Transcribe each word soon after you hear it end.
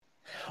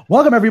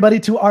Welcome, everybody,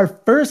 to our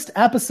first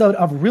episode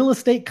of Real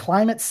Estate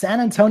Climate San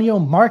Antonio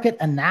Market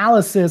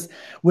Analysis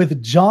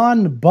with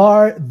John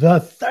Barr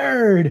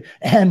III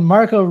and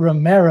Marco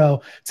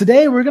Romero.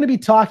 Today, we're going to be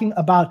talking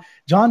about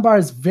John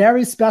Barr's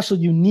very special,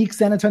 unique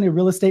San Antonio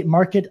real estate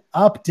market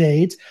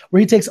update,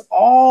 where he takes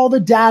all the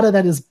data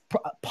that is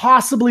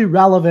possibly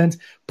relevant,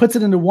 puts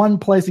it into one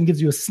place, and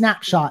gives you a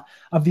snapshot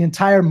of the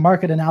entire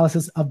market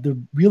analysis of the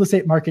real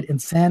estate market in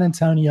San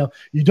Antonio.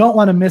 You don't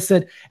want to miss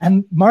it.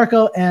 And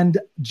Marco and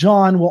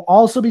John will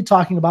also be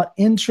talking about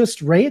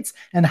interest rates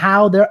and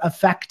how they're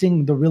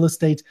affecting the real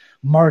estate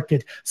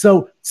market.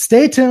 So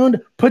stay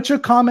tuned. Put your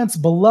comments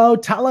below.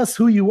 Tell us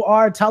who you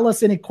are. Tell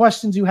us any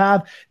questions you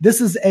have.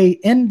 This is a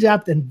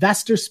in-depth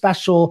investor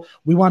special.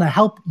 We want to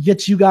help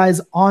get you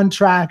guys on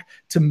track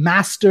to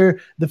master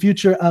the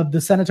future of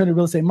the San Antonio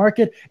real estate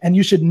market. And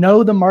you should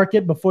know the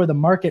market before the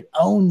market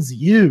owns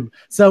you.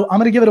 So I'm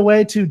going to give it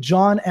away to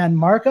John and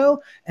Marco,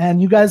 and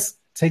you guys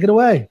take it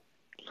away.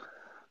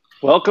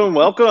 Welcome.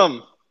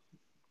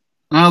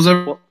 How's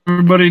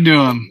everybody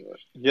doing?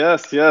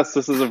 Yes.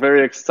 This is a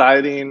very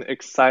exciting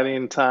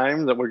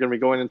time that we're going to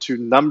be going into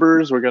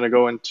numbers. We're going to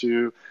go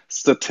into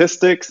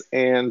statistics.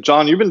 And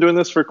John, you've been doing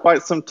this for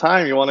quite some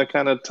time. You want to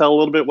kind of tell a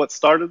little bit what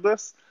started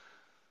this?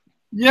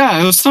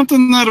 Yeah, it was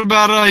something that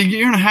about a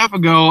year and a half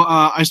ago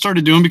I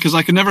started doing because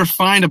I could never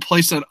find a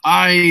place that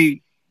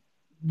I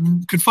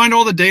could find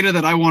all the data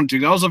that I wanted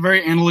to. I was a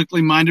very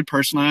analytically minded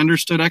person. I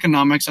understood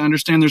economics. I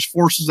understand there's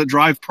forces that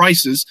drive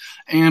prices.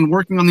 And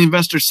working on the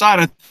investor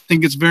side, I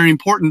think it's very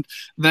important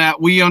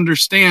that we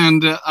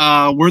understand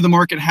where the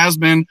market has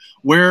been,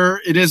 where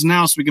it is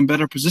now, so we can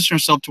better position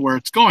ourselves to where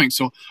it's going.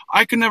 So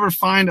I could never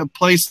find a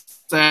place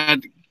that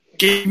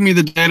gave me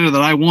the data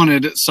that I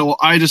wanted, so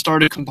I just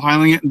started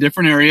compiling it in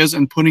different areas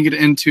and putting it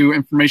into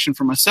information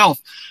for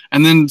myself.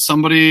 And then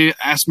somebody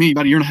asked me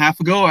about a year and a half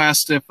ago,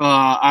 asked if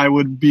I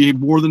would be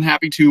more than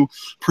happy to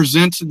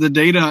present the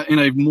data in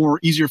a more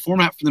easier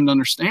format for them to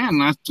understand.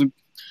 And I said,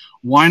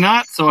 why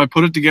not? So I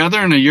put it together,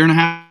 and a year and a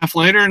half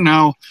later,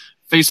 now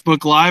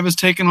Facebook Live has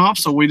taken off,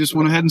 so we just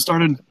went ahead and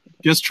started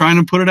just trying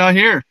to put it out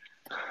here.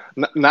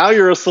 Now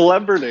you're a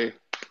celebrity.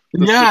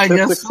 I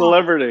guess so.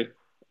 Celebrity.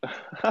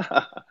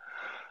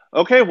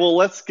 Okay, well,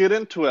 let's get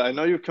into it. I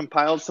know you've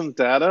compiled some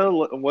data.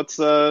 Let's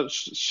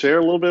share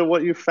a little bit of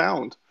what you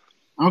found.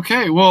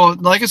 Okay, well,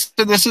 like I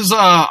said, this is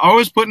I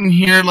always put in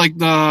here like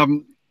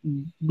the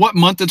what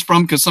month it's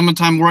from, because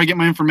sometimes where I get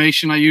my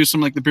information, I use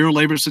some like the Bureau of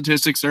Labor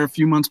Statistics. They're a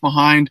few months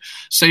behind.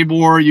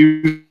 Sabor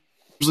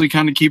usually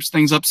kind of keeps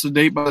things up to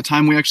date by the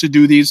time we actually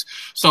do these.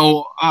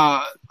 So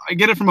I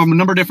get it from a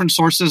number of different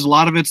sources. A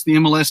lot of it's the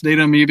MLS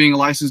data, me being a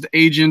licensed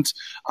agent.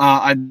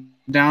 I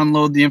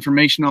download the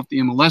information off the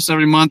MLS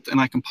every month,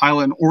 and I compile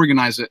it and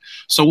organize it.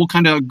 So we'll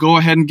kind of go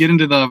ahead and get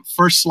into the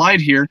first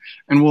slide here,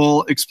 and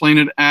we'll explain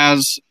it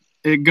as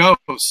it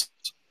goes.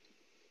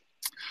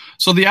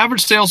 So the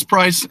average sales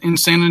price in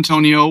San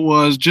Antonio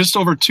was just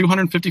over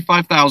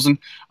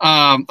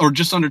 $255,000, or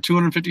just under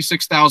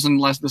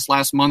 $256,000 this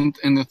last month,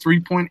 and the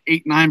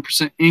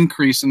 3.89%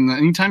 increase. And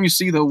anytime you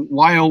see the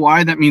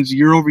YOY, that means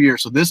year over year.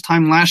 So this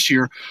time last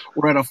year,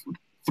 we're at a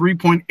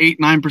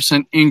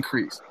 3.89%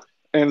 increase.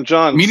 And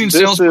John,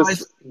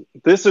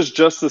 this is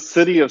just the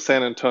city of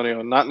San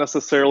Antonio, not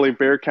necessarily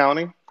Bexar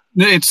County?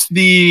 It's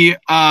the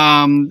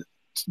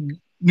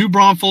New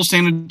Braunfels,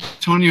 San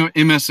Antonio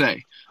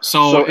MSA.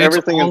 So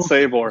everything in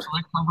Sabor. So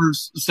it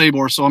covers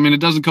Sabor. So, I mean, it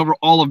doesn't cover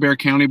all of Bexar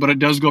County, but it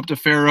does go up to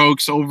Fair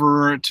Oaks,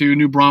 over to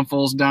New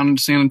Braunfels, down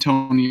into San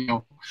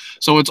Antonio.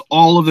 So it's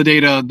all of the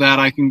data that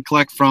I can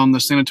collect from the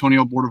San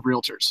Antonio Board of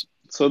Realtors.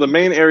 So the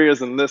main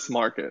areas in this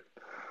market.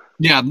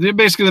 Yeah,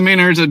 basically the main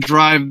areas that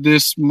drive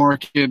this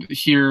market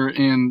here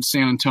in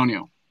San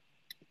Antonio.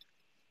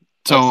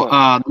 So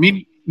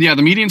the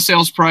median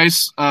sales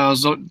price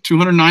is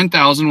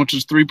 $209,000, which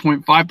is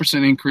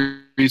 3.5%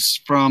 increase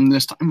from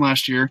this time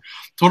last year.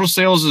 Total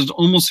sales is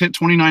almost hit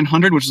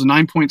 $2,900, which is a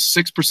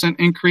 9.6%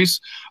 increase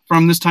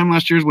from this time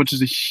last year, which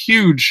is a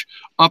huge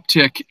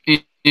uptick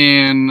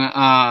in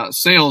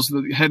sales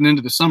heading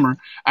into the summer.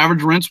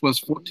 Average rents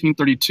was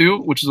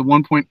 $1,432, which is a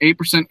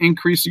 1.8%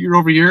 increase year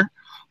over year.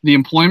 The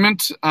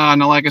employment,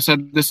 now, like I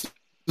said, this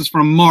is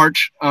from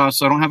March,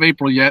 so I don't have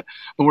April yet,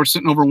 but we're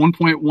sitting over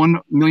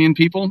 1.1 million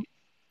people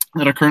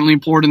that are currently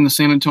employed in the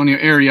San Antonio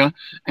area,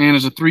 and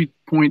is a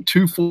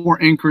 3.24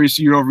 increase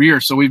year over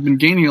year. So we've been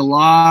gaining a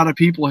lot of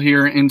people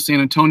here in San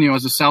Antonio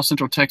as the South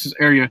Central Texas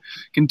area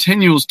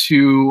continues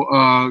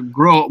to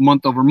grow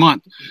month over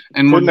month.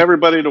 And putting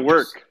everybody to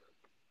work.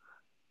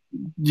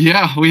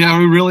 Yeah, we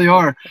really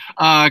are.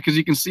 Because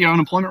you can see our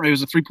unemployment rate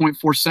is at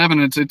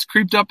 3.47. It's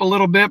creeped up a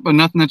little bit, but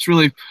nothing that's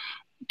really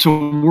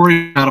to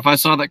worry about. If I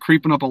saw that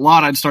creeping up a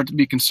lot, I'd start to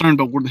be concerned.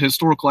 But we're the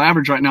historical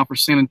average right now for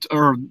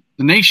the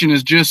nation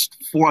is just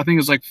I think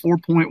it's like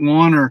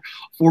 4.1 or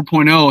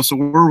 4.0. So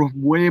we're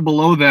way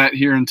below that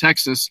here in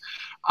Texas.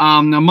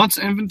 Now, months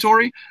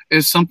inventory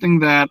is something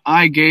that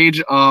I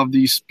gauge of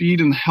the speed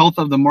and health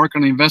of the market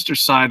on the investor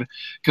side,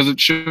 because it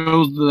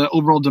shows the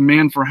overall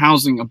demand for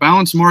housing. A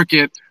balanced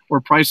market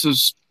where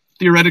prices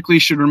theoretically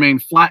should remain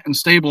flat and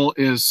stable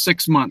is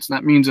 6 months.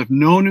 That means if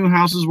no new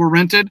houses were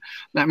rented,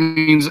 that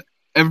means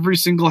every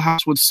single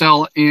house would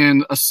sell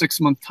in a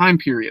 6-month time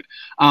period.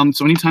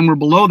 So anytime we're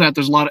below that,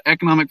 there's a lot of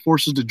economic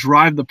forces to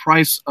drive the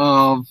price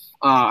of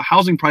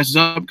housing prices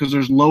up because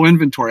there's low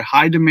inventory.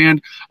 High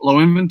demand,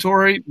 low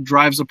inventory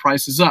drives the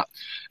prices up.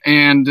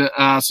 And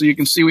so you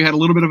can see we had a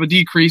little bit of a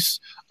decrease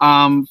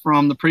from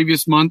the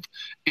previous month.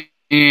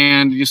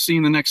 And you see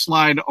in the next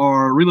slide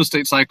are real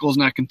estate cycles,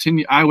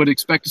 and I would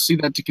expect to see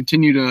that to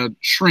continue to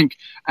shrink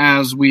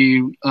as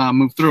we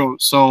move through.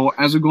 So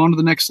as we go on to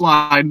the next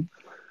slide.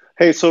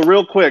 Hey, so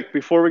real quick,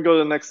 before we go to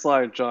the next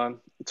slide, John.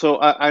 So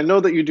I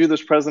know that you do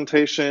this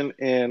presentation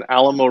in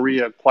Alamo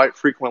REIA quite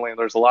frequently, and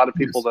there's a lot of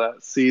people that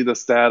see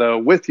this data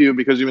with you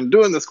because you've been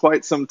doing this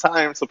quite some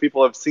time, so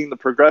people have seen the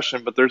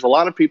progression, but there's a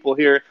lot of people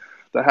here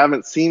that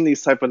haven't seen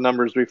these type of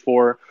numbers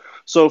before.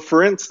 So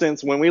for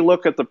instance, when we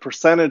look at the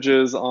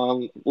percentages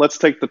on, let's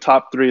take the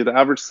top three, the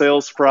average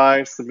sales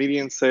price, the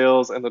median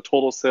sales, and the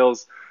total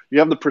sales, you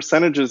have the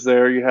percentages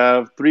there. You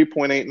have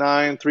 3.89,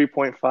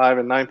 3.5,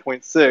 and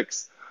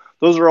 9.6.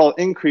 Those are all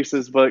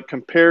increases, but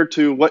compared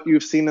to what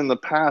you've seen in the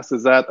past,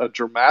 is that a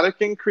dramatic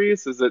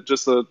increase? Is it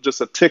just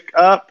a tick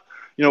up?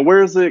 You know,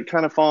 where does it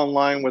kind of fall in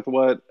line with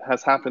what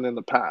has happened in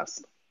the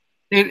past?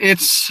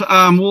 So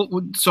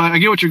I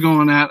get what you're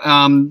going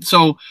at.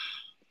 So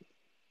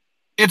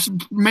it's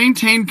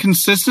maintained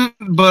consistent,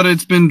 but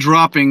it's been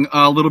dropping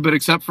a little bit,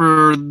 except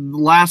for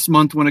last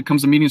month when it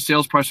comes to median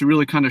sales price, we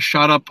really kind of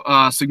shot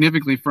up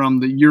significantly from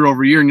the year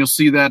over year, and you'll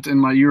see that in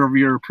my year over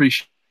year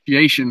appreciation.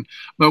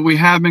 But we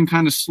have been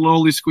kind of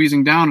slowly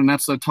squeezing down, and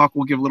that's the talk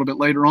we'll give a little bit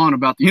later on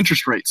about the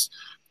interest rates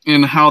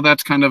and how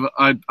that's kind of,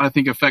 I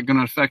think, going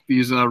to affect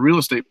these real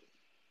estate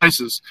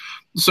prices.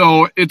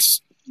 So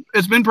it's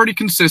been pretty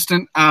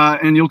consistent,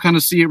 and you'll kind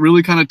of see it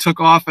really kind of took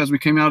off as we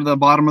came out of the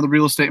bottom of the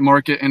real estate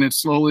market, and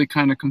it's slowly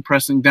kind of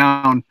compressing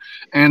down.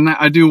 And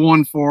I do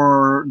one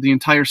for the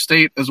entire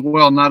state as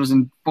well, not as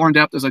far in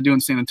depth as I do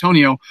in San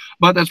Antonio,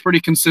 but that's pretty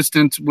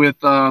consistent with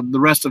the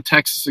rest of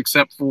Texas,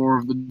 except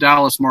for the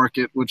Dallas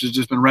market, which has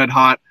just been red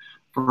hot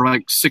for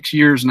like 6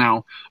 years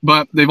now.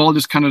 But they've all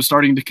just kind of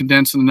starting to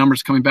condense, and the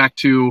numbers coming back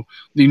to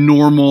the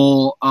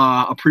normal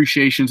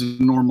appreciations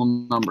and normal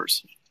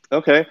numbers.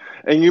 Okay.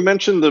 And you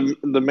mentioned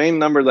the main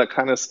number that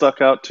kind of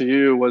stuck out to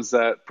you was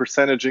that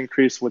percentage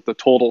increase with the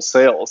total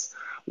sales.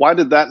 Why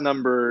did that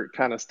number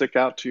kind of stick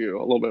out to you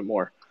a little bit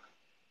more?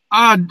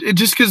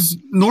 Just because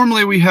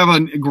normally we have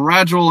a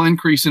gradual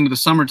increase into the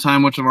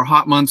summertime, which are our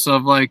hot months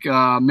of like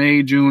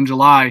May, June,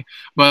 July.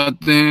 But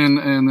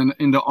then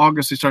into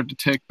August, they start to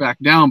tick back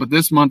down. But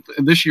this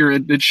year,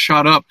 it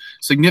shot up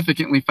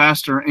significantly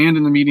faster, and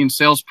in the median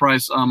sales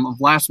price of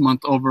last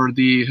month over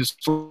the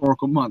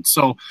historical month.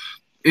 So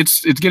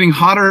it's getting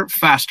hotter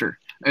faster.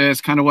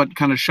 It's kind of what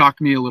kind of shocked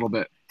me a little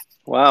bit.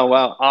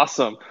 Wow.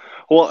 Awesome.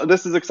 Well,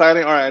 this is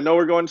exciting. All right, I know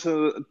we're going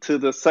to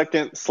the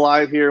second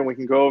slide here, and we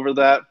can go over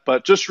that.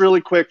 But just really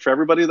quick, for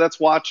everybody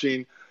that's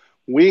watching,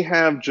 we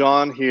have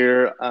John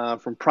here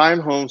from Prime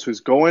Homes, who's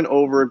going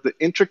over the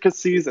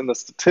intricacies and the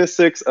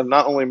statistics of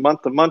not only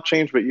month-to-month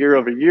change, but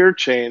year-over-year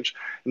change.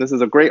 And this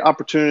is a great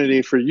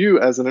opportunity for you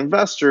as an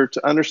investor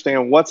to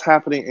understand what's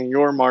happening in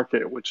your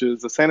market, which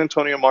is the San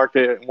Antonio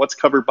market, and what's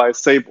covered by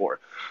SABOR.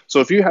 So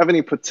if you have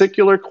any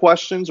particular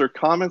questions or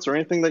comments or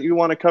anything that you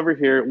want to cover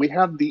here, we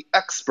have the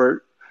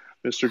expert,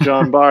 Mr.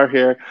 John Barr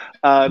here,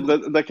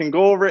 that can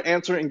go over,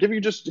 answer, and give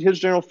you just his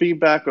general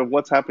feedback of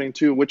what's happening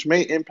too, which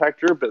may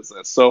impact your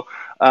business. So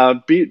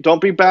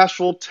don't be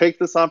bashful. Take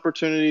this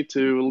opportunity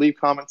to leave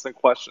comments and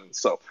questions.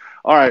 So,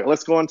 all right,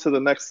 let's go on to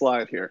the next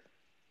slide here.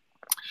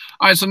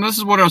 All right, so this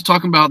is what I was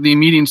talking about, the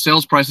median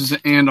sales prices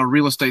and our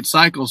real estate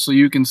cycle. So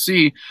you can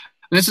see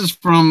this is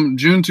from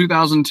June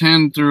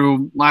 2010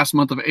 through last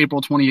month of April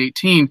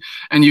 2018,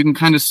 and you can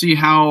kind of see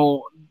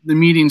how the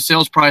median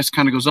sales price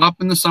kind of goes up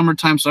in the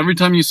summertime. So every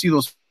time you see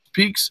those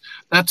peaks,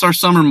 that's our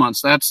summer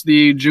months. That's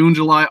the June,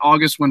 July,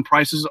 August when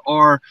prices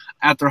are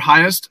at their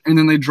highest, and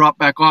then they drop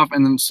back off,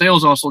 and then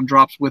sales also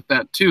drops with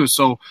that too.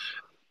 So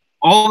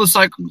all the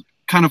cycles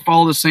kind of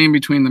follow the same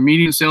between the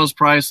median sales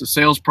price, the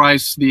sales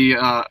price, the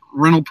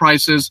rental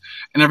prices,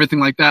 and everything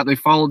like that. They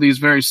follow these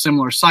very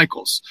similar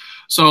cycles.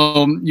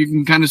 So you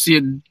can kind of see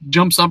it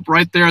jumps up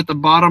right there at the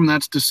bottom.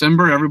 That's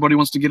December. Everybody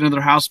wants to get into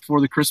their house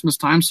before the Christmas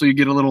time, so you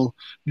get a little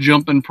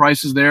jump in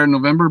prices there in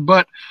November.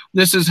 But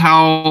this is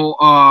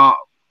how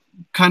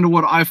kind of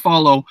what I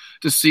follow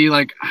to see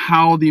like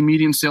how the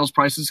median sales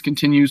prices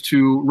continues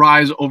to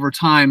rise over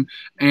time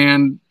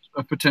and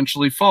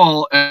potentially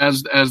fall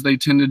as they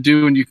tend to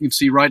do. And you can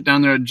see right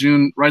down there at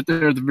June, right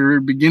there at the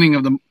very beginning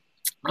of the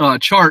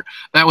chart,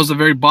 that was the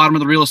very bottom of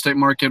the real estate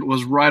market,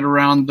 was right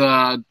around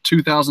the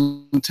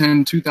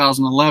 2010,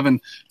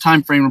 2011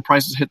 timeframe when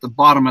prices hit the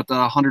bottom at the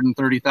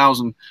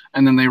 130,000,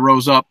 and then they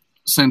rose up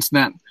since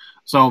then.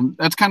 So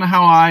that's kind of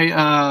how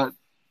I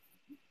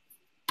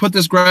put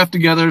this graph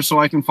together so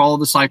I can follow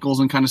the cycles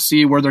and kind of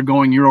see where they're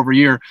going year over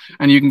year.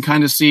 And you can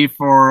kind of see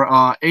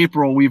for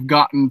April, we've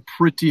gotten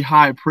pretty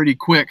high pretty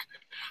quick.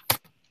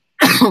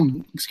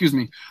 Excuse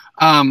me.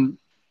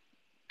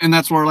 And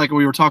that's where, like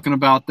we were talking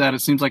about, that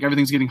it seems like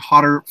everything's getting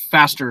hotter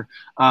faster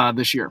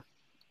this year.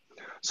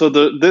 So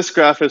this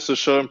graph is to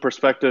show in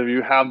perspective.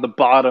 You have the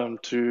bottom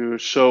to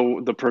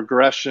show the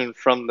progression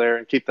from there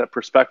and keep that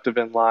perspective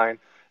in line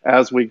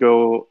as we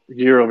go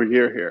year over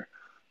year here.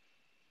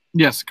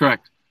 Yes,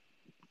 correct.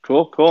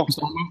 Cool.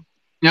 So,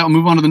 yeah, I'll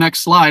move on to the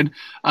next slide,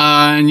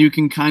 and you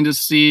can kind of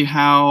see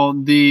how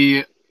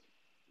the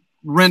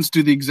rents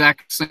do the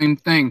exact same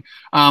thing.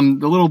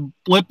 The little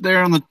blip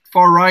there on the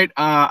far right,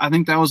 I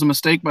think that was a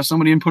mistake by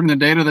somebody inputting the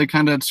data. They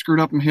kind of screwed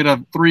up and hit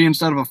a 3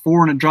 instead of a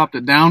 4, and it dropped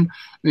it down,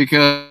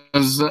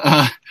 because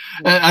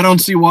I don't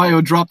see why it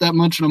would drop that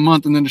much in a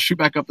month and then to shoot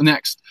back up the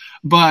next.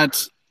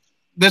 But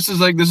this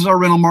is our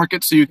rental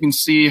market, so you can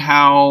see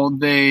how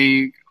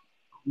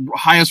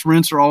highest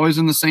rents are always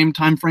in the same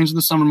time frames of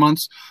the summer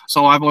months.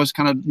 So I've always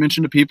kind of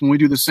mentioned to people, we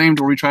do the same,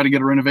 where we try to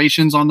get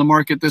renovations on the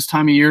market this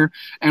time of year,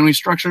 and we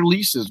structure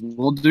leases.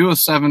 We'll do a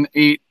 7,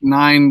 8,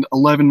 9,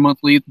 11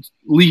 month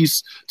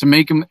lease to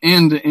make them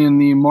end in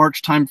the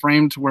March time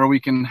frame, to where we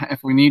can,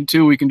 if we need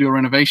to, we can do a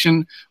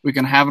renovation. We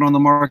can have it on the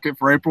market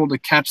for April to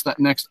catch that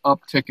next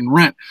uptick in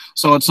rent.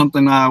 So it's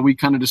something we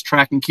kind of just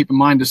track and keep in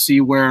mind to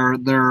see where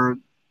they're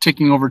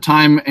ticking over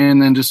time,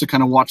 and then just to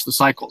kind of watch the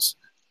cycles.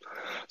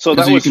 So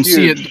that was huge.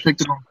 See it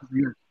depicted on the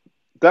year.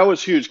 That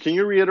was huge. Can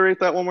you reiterate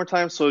that one more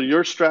time? So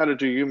your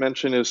strategy you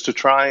mentioned is to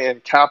try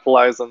and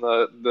capitalize on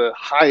the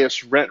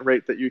highest rent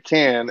rate that you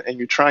can, and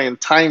you try and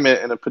time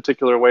it in a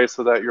particular way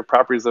so that your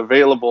property is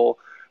available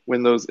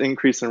when those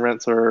increase in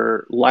rents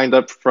are lined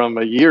up from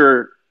a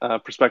year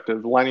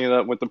perspective, lining it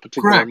up with the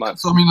particular Correct. month.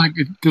 So, I mean,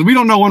 because we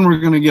don't know when we're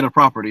going to get a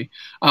property.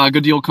 A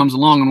good deal comes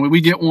along, and when we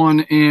get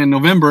one in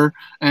November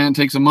and it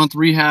takes a month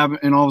rehab,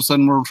 and all of a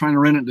sudden we're trying to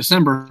rent it in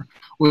December,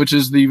 which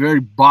is the very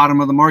bottom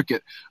of the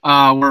market,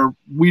 where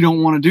we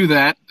don't want to do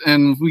that.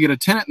 And if we get a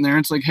tenant in there,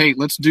 it's like, hey,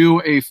 let's do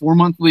a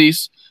 4-month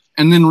lease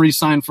and then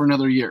re-sign for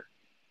another year.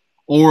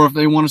 Or if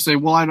they want to say,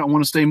 well, I don't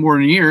want to stay more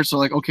than a year, so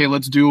like, okay,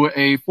 let's do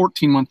a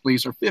 14-month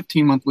lease or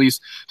 15-month lease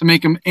to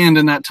make them end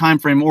in that time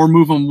frame, or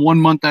move them 1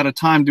 month at a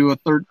time, do a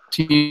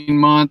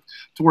 13-month,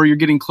 to where you're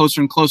getting closer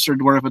and closer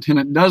to where if a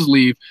tenant does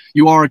leave,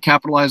 you are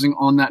capitalizing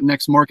on that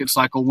next market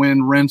cycle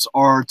when rents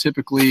are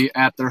typically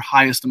at their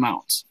highest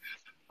amounts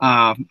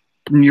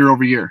year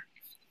over year.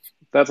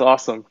 That's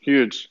awesome.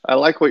 Huge. I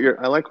like what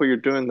you're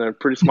doing there.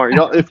 Pretty smart.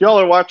 If y'all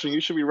are watching,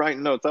 you should be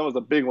writing notes. That was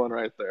a big one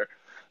right there.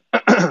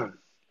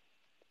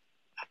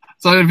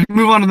 So if you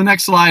move on to the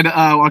next slide,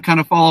 I'll kind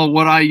of follow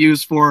what I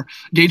use for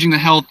gauging the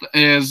health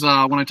is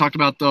when I talked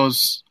about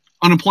those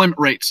unemployment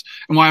rates,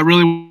 and why I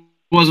really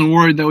wasn't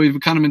worried that we've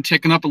kind of been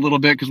ticking up a little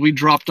bit, because we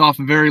dropped off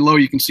very low.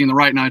 You can see in the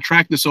right. Now I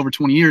tracked this over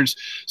 20 years.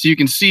 So you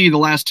can see the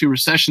last 2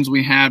 recessions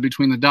we had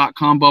between the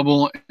 .com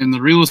bubble and the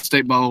real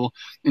estate bubble.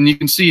 And you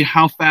can see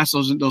how fast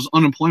those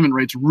unemployment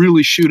rates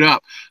really shoot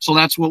up. So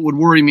that's what would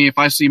worry me if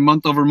I see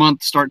month over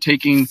month start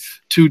taking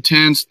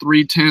 2/10,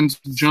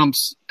 3/10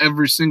 jumps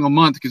every single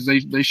month, because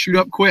they shoot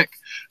up quick.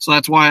 So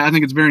that's why I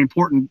think it's very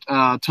important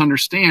to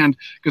understand,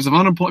 because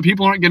if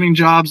people aren't getting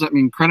jobs, that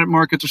means credit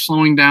markets are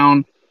slowing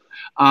down.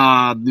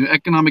 The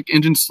economic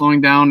engine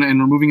slowing down, and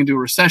we're moving into a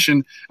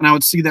recession, and I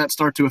would see that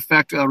start to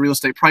affect real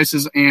estate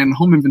prices and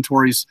home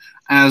inventories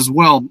as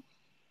well.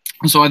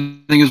 So I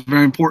think it's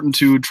very important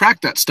to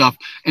track that stuff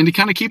and to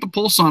kind of keep a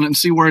pulse on it and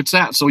see where it's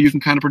at, so you can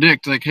kind of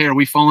predict, like, hey, are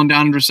we falling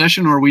down in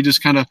recession, or are we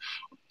just kind of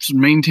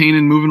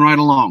maintaining, moving right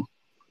along?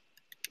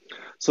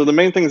 So the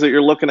main things that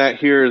you're looking at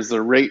here is the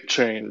rate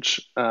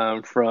change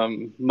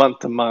from month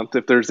to month.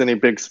 If there's any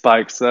big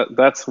spikes,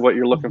 that's what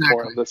you're looking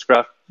for in this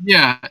graph.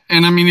 Yeah,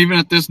 and I mean, even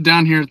at this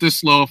down here at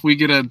this low, if we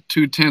get a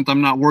 2/10,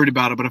 I'm not worried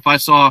about it. But if I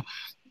saw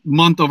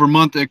month over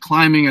month it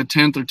climbing a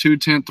 1/10 or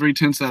 2/10,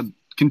 3/10 that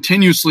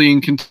continuously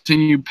and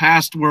continue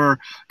past where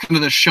kind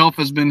of the shelf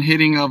has been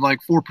hitting of like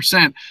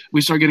 4%,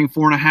 we start getting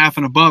 4.5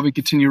 and above and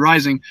continue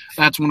rising.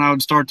 That's when I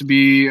would start to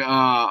be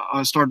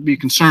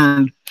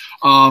concerned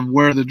of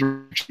where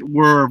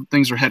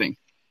things are heading.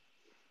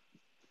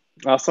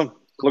 Awesome.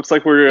 Looks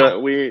like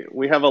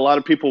we have a lot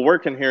of people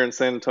working here in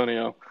San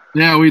Antonio.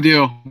 Yeah, we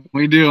do.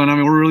 And I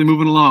mean, we're really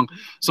moving along.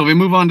 So if we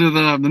move on to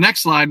the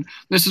next slide,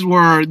 this is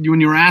where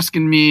when you were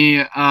asking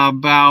me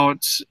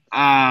about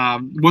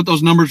what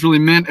those numbers really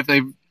meant, if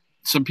they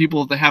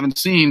haven't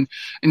seen,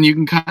 and you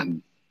can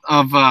kind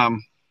of,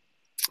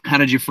 how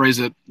did you phrase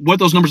it? What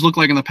those numbers look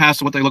like in the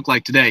past and what they look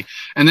like today.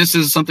 And this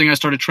is something I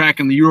started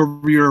tracking, the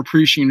year-over-year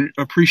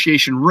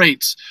appreciation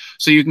rates.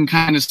 So you can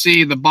kind of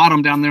see the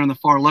bottom down there on the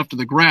far left of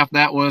the graph.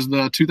 That was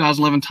the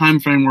 2011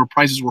 timeframe where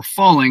prices were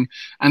falling.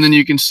 And then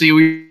you can see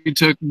we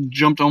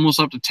jumped almost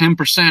up to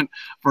 10%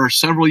 for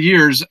several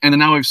years. And then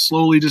now we've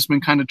slowly just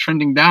been kind of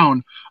trending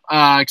down.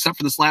 Except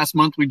for this last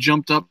month, we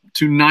jumped up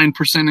to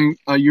 9%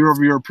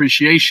 year-over-year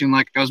appreciation.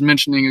 Like I was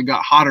mentioning, it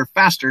got hotter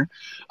faster.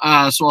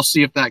 So I'll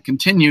see if that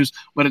continues.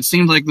 But it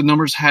seems like the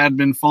numbers had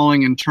been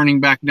falling and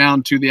turning back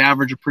down to the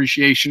average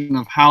appreciation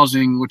of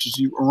housing, which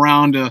is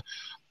around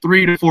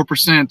 3 to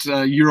 4%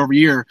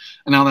 year-over-year.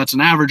 And now that's an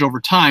average over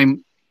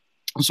time.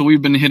 So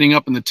we've been hitting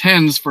up in the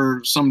 10s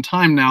for some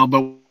time now,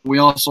 but we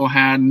also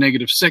had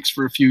 -6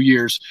 for a few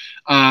years.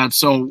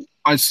 So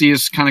I see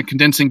us kind of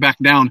condensing back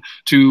down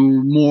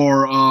to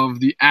more of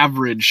the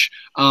average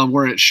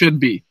where it should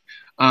be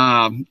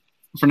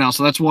for now.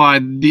 So that's why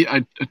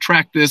I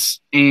track this,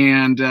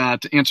 and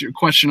to answer your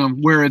question of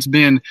where it's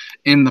been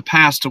in the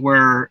past to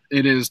where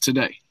it is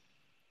today.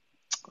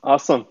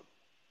 Awesome.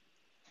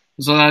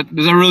 So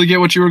does that really get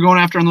what you were going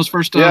after on those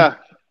first?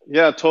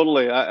 Yeah,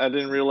 totally. I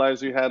didn't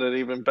realize you had an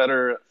even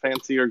better,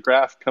 fancier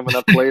graph coming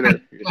up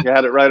later. You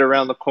had it right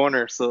around the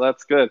corner, so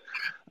that's good.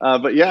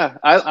 But yeah,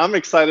 I'm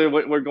excited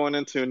what we're going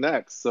into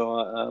next. So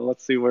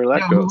let's see where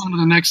that goes. Move on to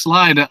the next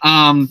slide.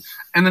 And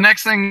the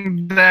next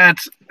thing that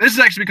this has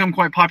actually become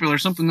quite popular,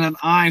 something that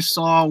I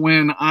saw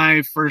when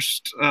I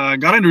first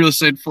got into real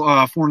estate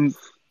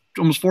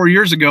almost 4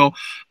 years ago.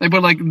 They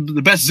put like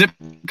the best zip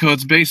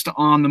codes based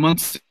on the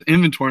month's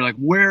inventory. Like,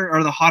 where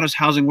are the hottest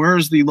housing? Where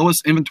is the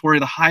lowest inventory,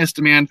 the highest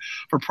demand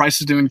for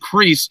prices to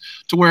increase,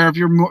 to where if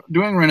you're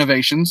doing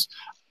renovations,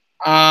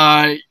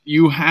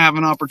 you have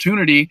an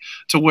opportunity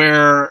to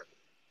where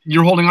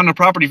you're holding on to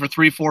property for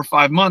 3, 4,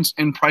 5 months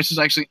and prices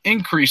actually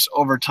increase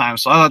over time.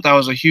 So I thought that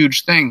was a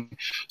huge thing.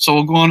 So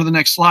we'll go on to the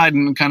next slide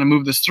and kind of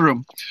move this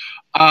through.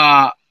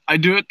 I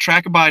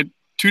track it by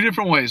 2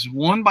 different ways,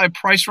 one by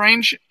price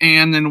range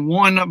and then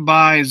one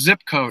by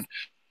zip code.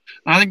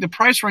 And I think the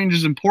price range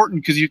is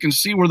important because you can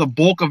see where the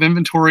bulk of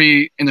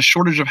inventory and the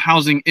shortage of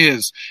housing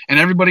is. And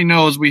everybody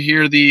knows we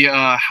hear the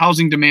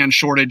housing demand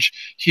shortage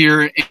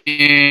here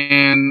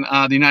in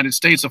the United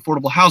States,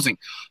 affordable housing.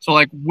 So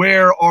like,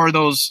 where are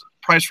those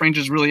price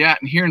ranges really at?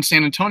 And here in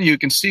San Antonio, you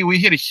can see we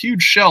hit a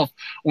huge shelf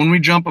when we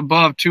jump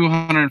above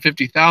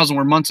 250,000,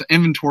 where months of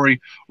inventory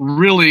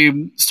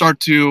really start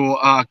to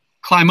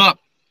climb up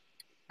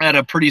at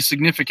a pretty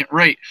significant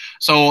rate.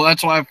 So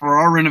that's why for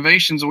our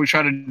renovations that we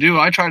try to do,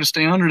 I try to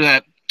stay under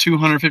that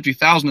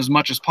 250,000 as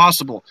much as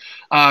possible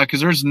because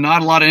there's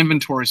not a lot of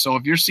inventory. So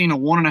if you're seeing a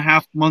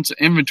 1.5 months of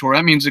inventory,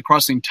 that means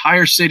across the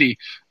entire city,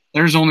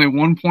 there's only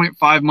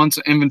 1.5 months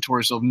of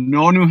inventory. So if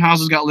no new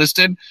houses got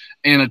listed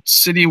in a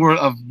city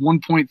of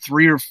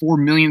 1.3 or 4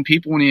 million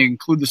people, when you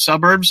include the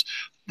suburbs,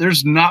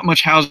 there's not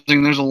much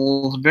housing. There's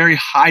a very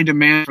high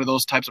demand for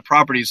those types of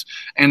properties,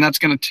 and that's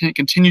going to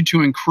continue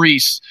to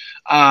increase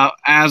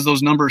as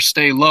those numbers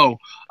stay low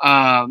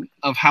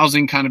of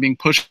housing kind of being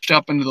pushed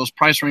up into those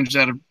price ranges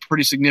at a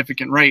pretty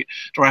significant rate.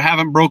 So I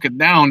haven't broke it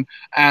down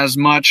as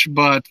much,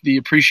 but the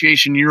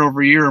appreciation year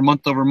over year or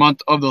month over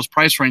month of those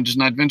price ranges,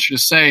 and I'd venture to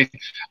say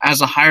as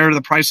the higher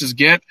the prices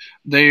get,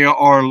 they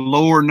are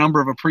lower number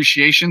of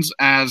appreciations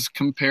as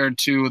compared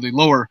to the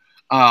lower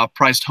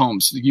priced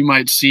homes. You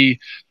might see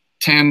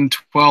 10,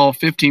 12,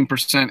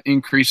 15%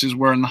 increases,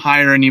 where in the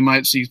higher end you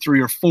might see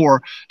 3 or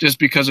 4 just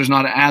because there's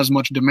not as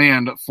much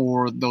demand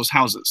for those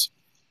houses.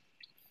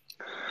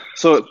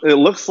 So it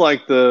looks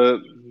like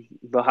the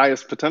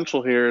highest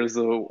potential here is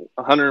the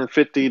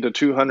 $150,000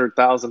 to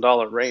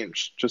 $200,000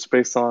 range, just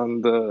based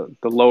on the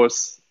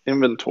lowest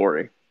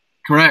inventory.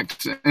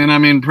 Correct. And I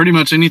mean, pretty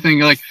much anything,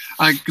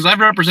 because I've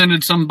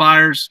represented some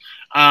buyers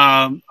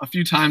a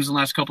few times in the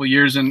last couple of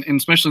years, and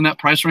especially in that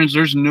price range,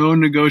 there's no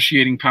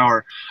negotiating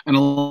power. And a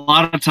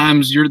lot of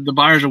times the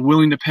buyers are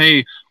willing to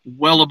pay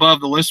well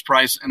above the list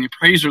price, and the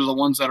appraisers are the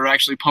ones that are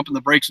actually pumping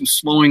the brakes and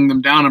slowing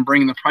them down and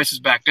bringing the prices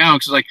back down.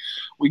 Because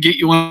we get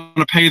you want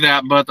to pay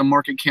that, but the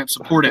market can't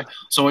support it,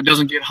 so it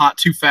doesn't get hot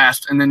too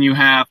fast. And then you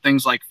have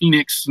things like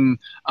Phoenix and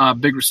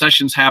big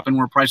recessions happen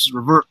where prices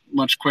revert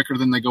much quicker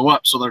than they go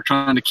up. So they're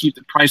trying to keep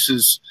the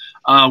prices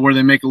where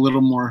they make a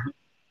little more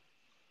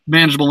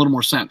manageable, a little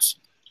more sense.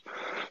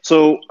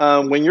 So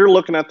when you're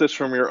looking at this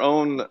from your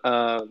own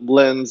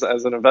lens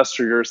as an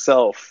investor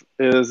yourself,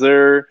 is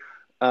there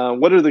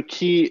what are the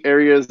key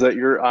areas that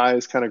your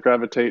eyes kind of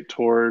gravitate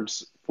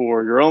towards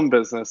for your own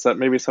business that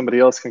maybe somebody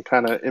else can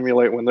kind of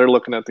emulate when they're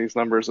looking at these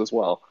numbers as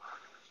well?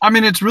 I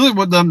mean, it's really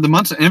what the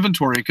months of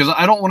inventory, because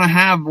I don't want to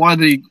have why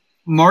the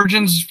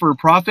margins for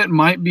profit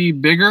might be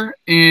bigger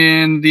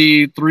in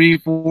the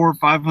 $300,000,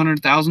 $400,000,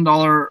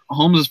 $500,000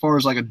 homes as far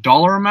as like a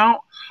dollar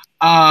amount.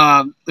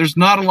 There's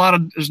not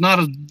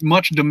as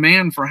much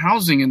demand for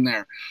housing in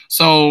there.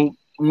 So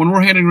when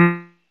we're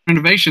handling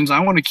renovations,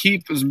 I want to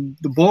keep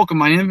the bulk of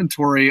my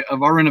inventory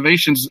of our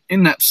renovations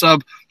in that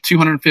sub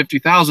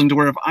 250,000, to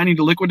where if I need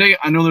to liquidate,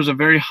 I know there's a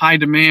very high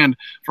demand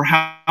for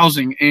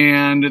housing,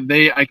 and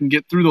I can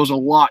get through those a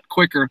lot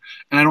quicker,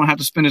 and I don't have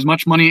to spend as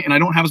much money, and I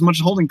don't have as much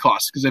holding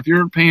costs. Because if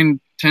you're paying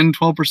 10,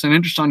 12%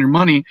 interest on your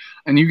money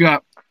and you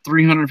got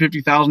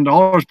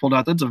 $350,000 pulled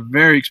out, that's a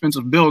very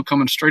expensive bill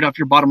coming straight off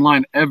your bottom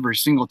line every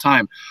single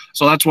time.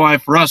 So that's why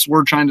for us,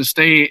 we're trying to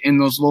stay in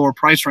those lower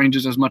price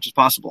ranges as much as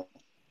possible.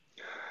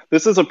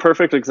 This is a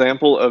perfect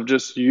example of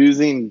just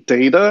using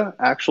data,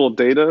 actual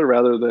data,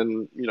 rather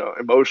than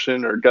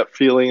emotion or gut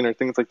feeling or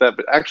things like that,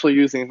 but actually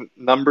using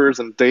numbers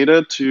and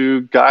data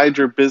to guide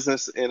your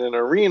business in an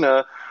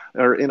arena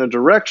or in a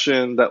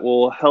direction that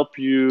will help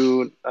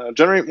you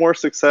generate more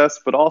success,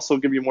 but also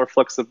give you more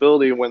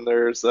flexibility when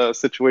there's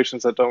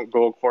situations that don't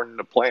go according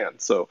to plan.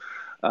 So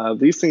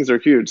These things are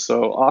huge.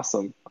 So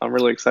awesome. I'm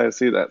really excited to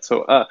see that.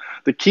 So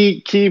the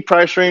key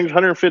price range,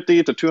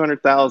 150 to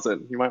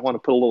 200,000. You might want to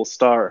put a little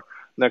star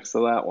next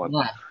to that one.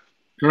 Yeah.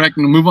 Correct.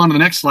 And we'll move on to the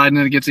next slide, and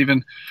then it gets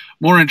even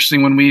more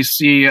interesting when we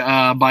see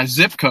by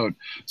zip code.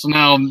 So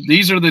now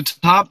these are the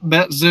top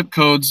bet zip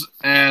codes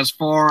as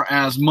far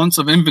as months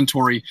of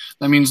inventory.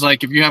 That means,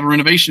 like, if you have a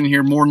renovation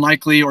here, more than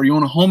likely, or you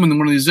own a home in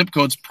one of these zip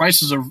codes,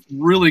 prices are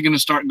really going to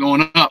start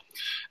going up.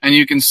 And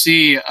you can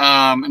see,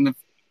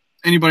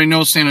 anybody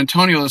knows San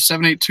Antonio, the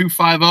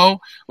 78250,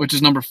 which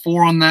is number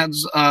 4 on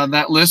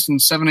that list, and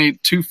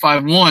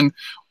 78251,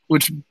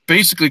 which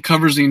basically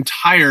covers the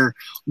entire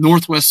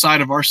northwest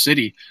side of our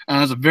city.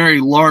 And it's a very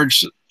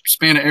large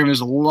span of area. There's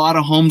a lot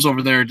of homes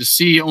over there. To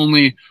see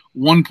only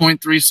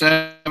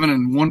 1.37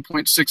 and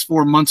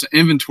 1.64 months of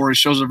inventory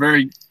shows a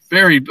very,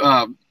 very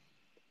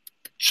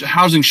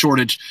housing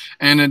shortage.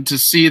 And then to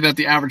see that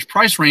the average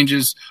price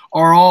ranges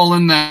are all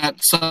in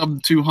that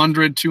sub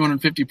 200,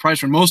 250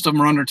 price range. Most of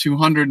them are under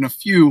 200, and a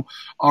few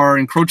are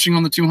encroaching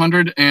on the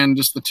 200, and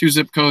just the 2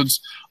 zip codes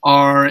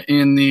are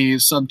in the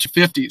sub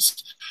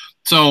 250s.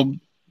 So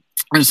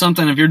it's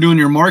something, if you're doing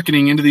your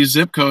marketing into these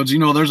zip codes,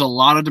 there's a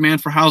lot of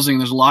demand for housing.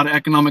 There's a lot of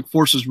economic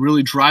forces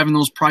really driving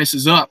those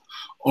prices up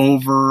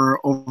over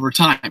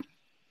time.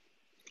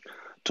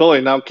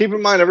 Totally. Now, keep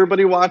in mind,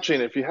 everybody watching,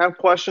 if you have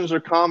questions or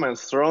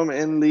comments, throw them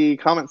in the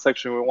comment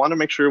section. We want to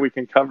make sure we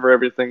can cover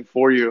everything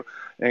for you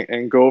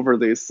and go over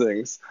these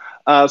things.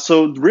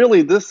 So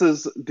really,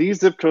 these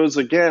zip codes,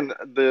 again,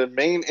 the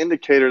main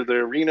indicator, the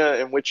arena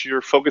in which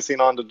you're focusing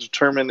on to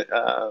determine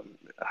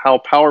how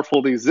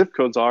powerful these zip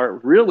codes are,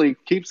 really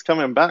keeps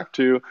coming back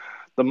to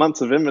the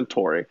months of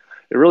inventory.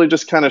 It really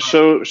just kind of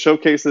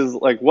showcases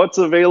like what's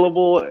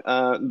available.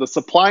 The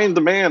supply and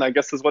demand, I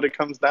guess, is what it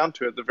comes down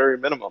to at the very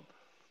minimum.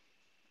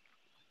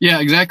 Yeah,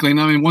 exactly.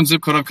 And I mean, one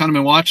zip code I've kind of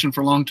been watching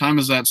for a long time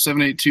is that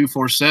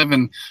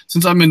 78247.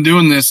 Since I've been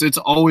doing this, it's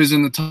always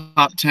in the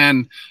top 10.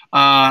 And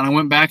I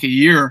went back a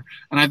year,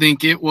 and I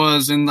think it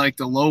was in like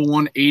the low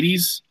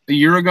 180s a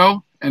year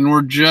ago. And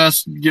we're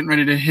just getting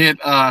ready to hit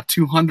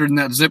 200 in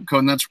that zip code,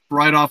 and that's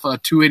right off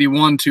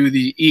 281 to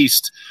the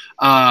east.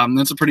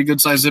 That's a pretty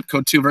good-sized zip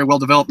code, too, very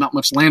well-developed, not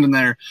much land in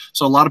there.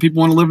 So a lot of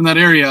people want to live in that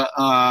area,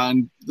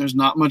 and there's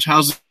not much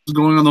houses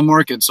going on the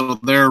market. So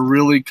they're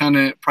really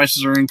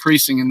prices are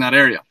increasing in that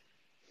area.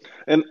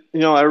 And,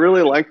 I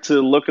really like to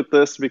look at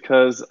this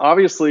because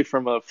obviously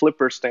from a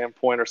flipper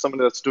standpoint or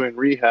somebody that's doing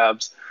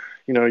rehabs,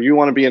 you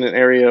want to be in an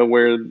area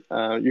where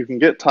you can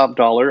get top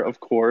dollar, of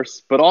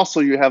course, but also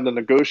you have the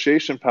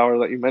negotiation power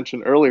that you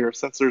mentioned earlier.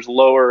 Since there's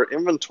lower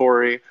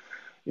inventory,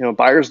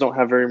 buyers don't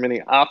have very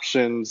many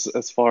options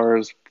as far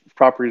as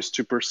properties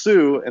to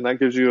pursue, and that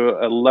gives you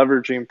a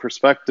leveraging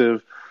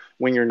perspective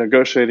when you're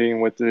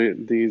negotiating with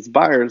these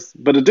buyers.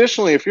 But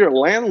additionally, if you're a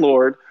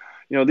landlord,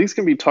 these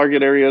can be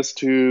target areas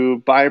to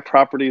buy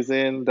properties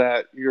in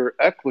that your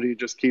equity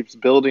just keeps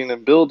building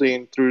and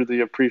building through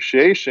the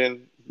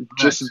appreciation,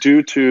 just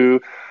due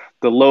to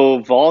the low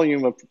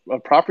volume of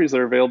properties that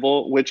are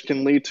available, which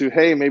can lead to,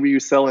 hey, maybe you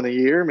sell in a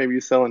year, maybe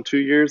you sell in 2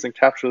 years and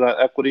capture that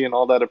equity and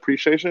all that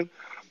appreciation.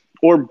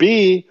 Or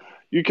B,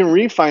 you can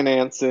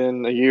refinance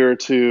in a year or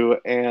two,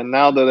 and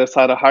now that it's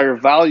at a higher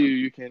value,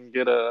 you can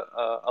get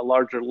a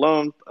larger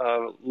loan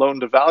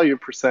to value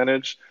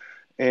percentage,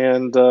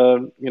 and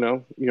make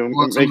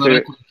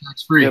it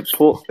tax-free.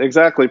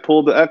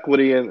 Pull the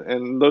equity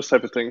and those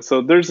type of things.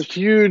 So there's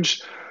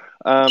huge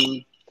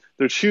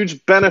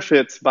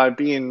benefits by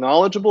being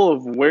knowledgeable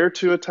of where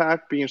to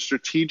attack, being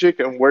strategic,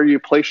 and where you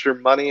place your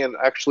money and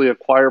actually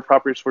acquire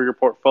properties for your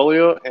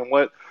portfolio. And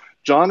what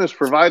John is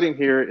providing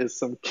here is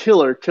some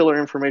killer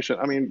information.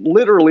 I mean,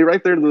 literally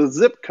right there, the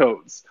zip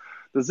codes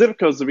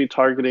to be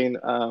targeting.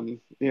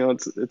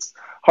 It's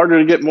harder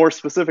to get more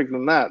specific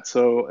than that.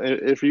 So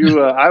if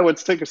you, I would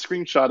take a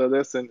screenshot of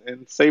this and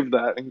save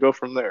that and go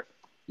from there.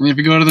 And if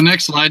you go to the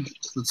next slide,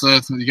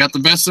 you got the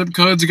best zip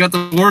codes, you got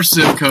the worst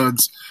zip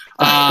codes.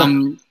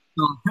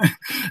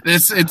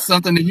 It's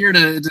something to hear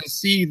to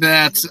see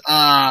that,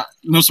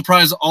 no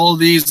surprise, all of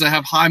these that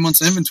have high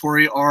months of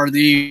inventory are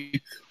the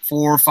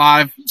 $400,000,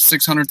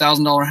 $500,000,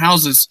 $600,000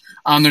 houses.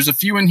 There's a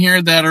few in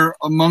here that are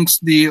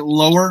amongst the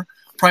lower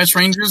price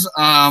ranges,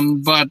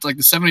 but like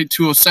the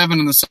 78207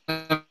 and the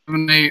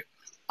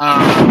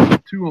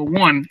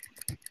 78201,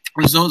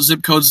 those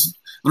zip codes.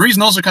 The reason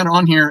those are kind of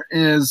on here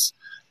is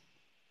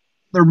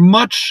they're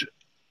much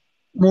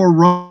more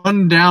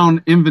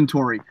run-down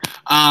inventory.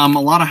 A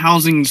lot of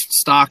housing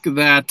stock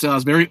that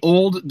is very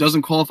old,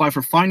 doesn't qualify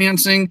for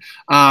financing,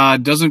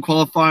 doesn't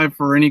qualify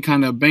for any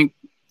kind of bank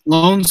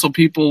loans, so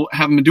people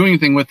haven't been doing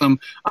anything with them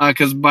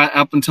because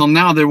up until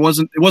now it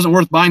wasn't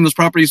worth buying those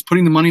properties,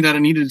 putting the money that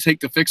it needed to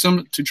take to fix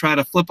them, to try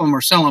to flip them or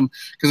sell them,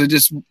 because it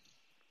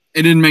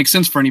didn't make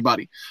sense for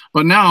anybody.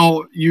 But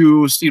now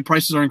you see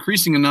prices are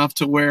increasing enough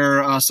to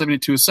where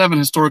 78207,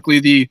 historically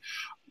the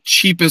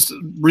cheapest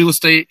real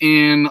estate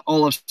in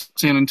all of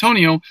San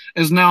Antonio,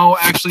 is now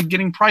actually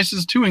getting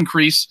prices to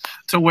increase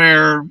to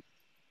where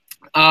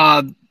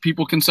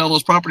people can sell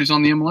those properties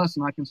on the MLS,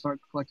 and I can start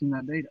collecting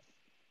that data.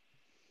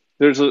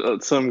 there's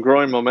some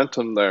growing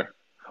momentum there.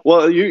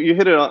 Well, you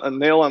hit a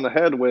nail on the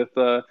head with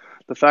the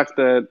fact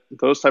that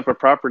those type of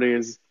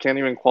properties can't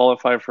even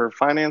qualify for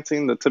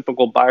financing. The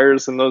typical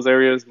buyers in those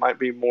areas might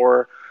be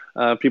more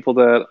people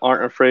that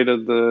aren't afraid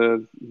of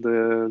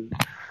the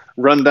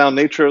rundown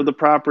nature of the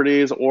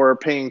properties or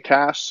paying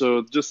cash.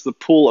 So just the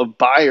pool of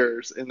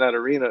buyers in that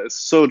arena is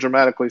so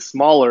dramatically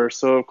smaller.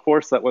 So of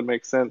course that would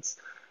make sense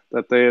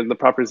that the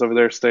properties over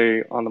there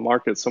stay on the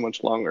market so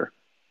much longer.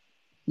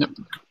 Yep,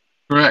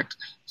 correct.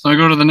 So I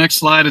go to the next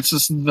slide. It's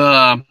just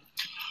the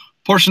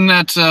portion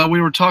that we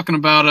were talking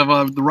about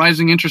of the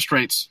rising interest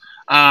rates.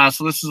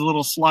 So this is a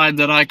little slide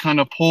that I kind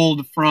of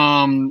pulled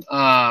from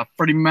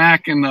Freddie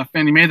Mac and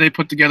Fannie Mae. They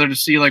put together to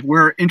see like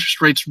where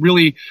interest rates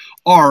really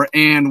are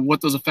and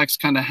what those effects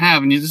kind of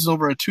have. And this is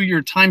over a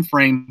 2-year time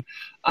frame.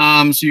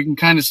 So you can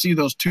kind of see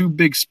those two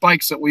big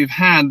spikes that we've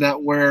had,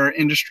 that where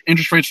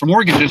interest rates for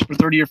mortgages, for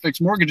 30-year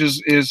fixed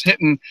mortgages, is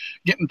getting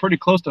pretty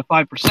close to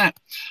 5%.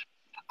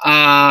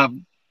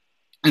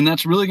 And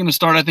that's really going to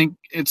start, I think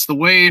it's the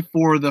way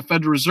for the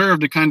Federal Reserve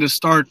to kind of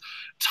start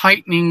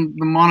tightening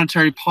the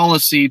monetary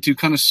policy to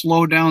kind of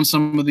slow down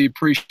some of the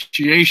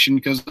appreciation,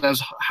 because as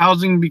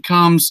housing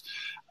becomes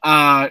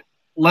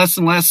less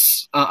and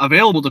less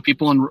available to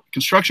people and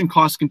construction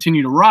costs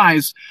continue to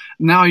rise,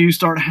 now you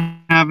start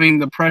having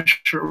the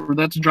pressure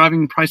that's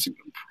driving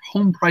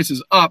home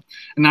prices up,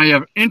 and now you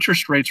have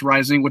interest rates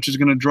rising, which is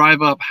going to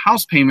drive up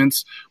house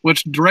payments,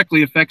 which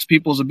directly affects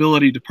people's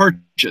ability to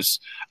purchase.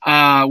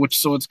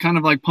 So it's kind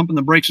of like pumping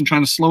the brakes and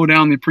trying to slow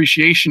down the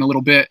appreciation a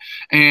little bit,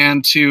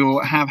 and to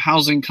have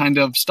housing kind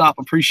of stop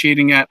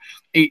appreciating at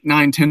 8,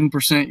 9,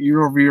 10%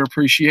 year-over-year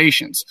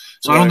appreciations.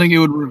 So right. I don't think it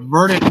would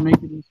revert it and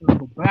make it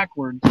go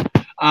backwards,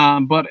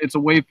 but it's a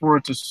way for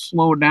it to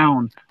slow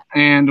down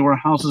and where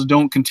houses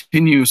don't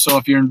continue. So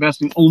if you're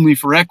investing only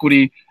for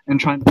equity and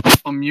trying to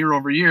pump them year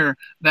over year,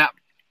 that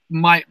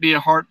might be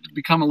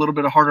become a little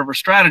bit harder of a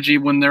strategy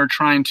when they're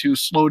trying to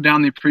slow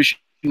down the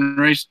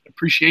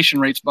appreciation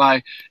rates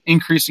by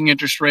increasing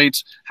interest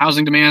rates.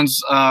 Housing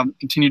demands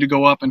continue to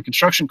go up and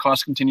construction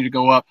costs continue to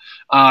go up.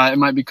 It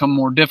might become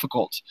more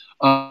difficult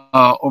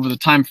over the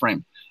time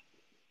frame.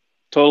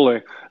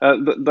 Totally.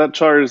 That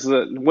chart is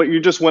what you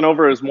just went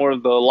over is more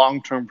of the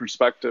long-term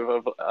perspective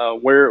of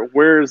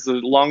where is the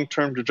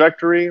long-term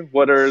trajectory?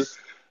 What are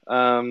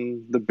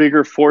the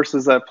bigger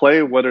forces at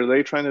play? What are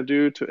they trying to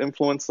do to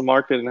influence the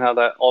market, and how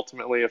that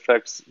ultimately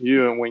affects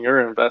you and when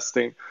you're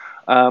investing?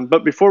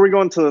 But before we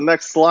go into the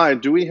next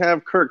slide,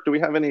 Kirk, do we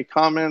have any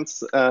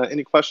comments,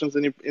 any questions,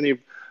 any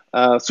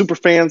super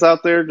fans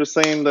out there just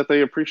saying that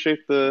they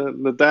appreciate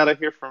the data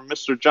here from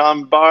Mr.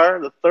 John Barr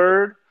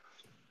III?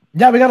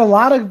 Yeah, we got a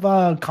lot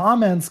of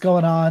comments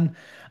going on.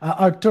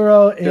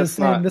 Arturo is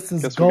saying this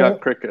is gold. We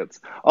got crickets.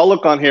 I'll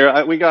look on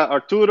here. We got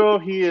Arturo.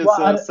 He is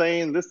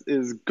saying this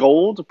is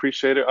gold.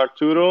 Appreciate it,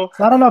 Arturo.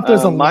 So I don't know if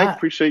there's Mike, lot.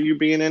 appreciate you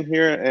being in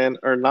here. And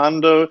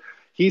Hernando,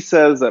 he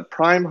says that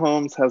Prime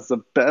Homes has the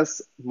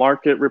best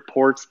market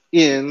reports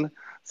in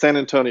San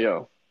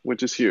Antonio,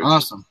 which is huge.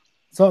 Awesome.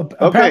 So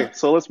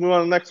so let's move on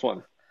to the next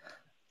one.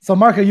 So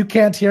Marco, you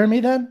can't hear me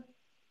then?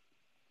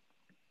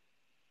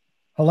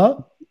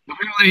 Hello?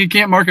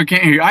 Apparently Marco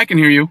can't hear you. I can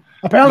hear you.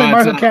 Apparently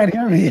Marco can't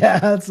hear me. Yeah,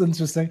 that's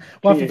interesting.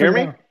 Can you hear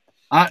me?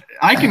 I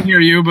can hear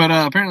you, but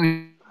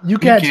apparently you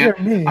can't hear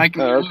me. I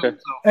can hear okay.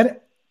 you. So.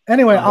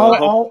 Anyway,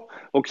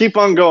 we'll keep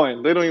on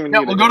going. They don't even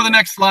need we'll go to the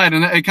next slide,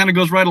 and it kind of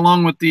goes right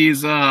along with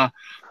these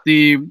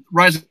the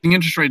rising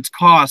interest rates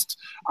cost.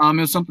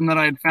 Is something that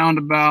I had found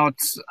about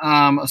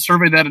a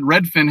survey that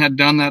Redfin had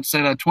done that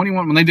said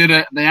 21 when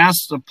they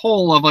asked a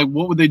poll of like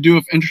what would they do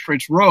if interest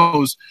rates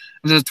rose.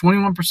 It says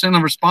 21%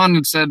 of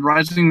respondents said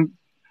rising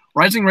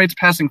rates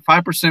passing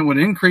 5% would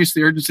increase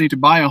the urgency to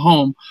buy a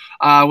home,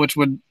 which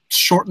would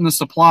shorten the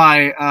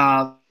supply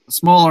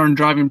smaller and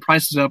driving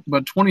prices up.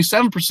 But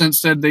 27%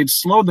 said they'd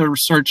slow their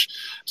research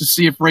to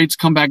see if rates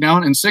come back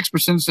down, and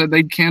 6% said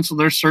they'd cancel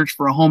their search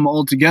for a home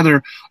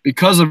altogether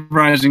because of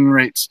rising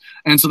rates.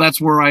 And so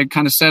that's where I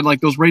kind of said, like,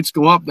 those rates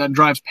go up, that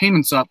drives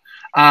payments up.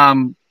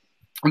 It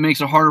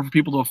makes it harder for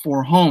people to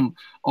afford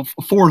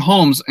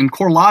homes. And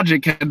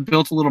CoreLogic had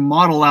built a little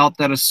model out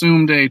that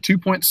assumed a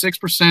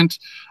 2.6%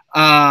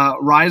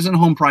 rise in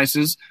home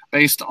prices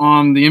based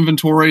on the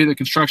inventory, the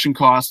construction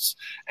costs,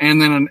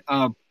 and then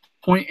a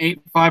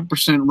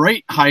 0.85%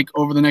 rate hike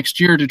over the next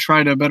year to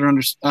try to better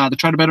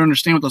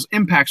understand what those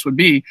impacts would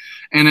be.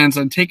 And as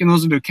I'm taking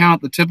those into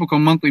account, the typical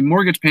monthly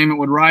mortgage payment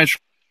would rise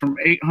from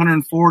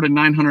 $804 to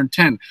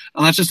 $910.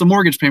 Now that's just a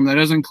mortgage payment. That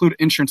doesn't include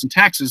insurance and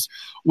taxes,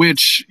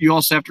 which you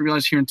also have to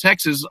realize here in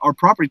Texas, our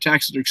property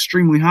taxes are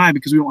extremely high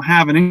because we don't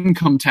have an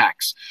income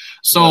tax.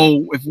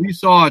 So if we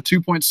saw a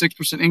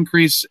 2.6%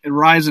 increase in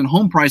rise in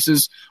home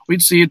prices,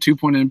 we'd see a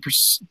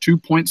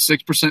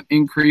 2.6%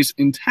 increase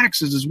in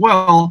taxes as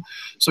well.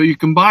 So you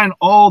combine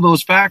all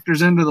those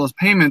factors into those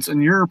payments,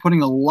 and you're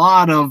putting a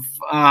lot of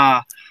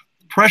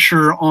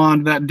pressure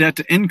on that debt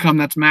to income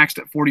that's maxed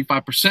at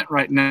 45%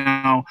 right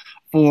now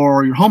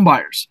for your home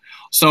buyers.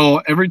 So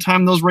every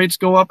time those rates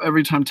go up,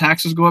 every time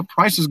taxes go up,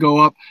 prices go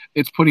up,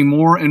 it's putting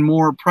more and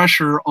more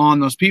pressure on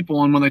those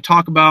people. And when they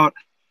talk about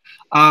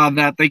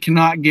that they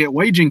cannot get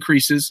wage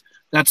increases,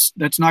 that's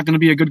not going to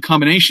be a good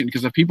combination,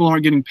 because if people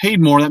aren't getting paid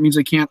more, that means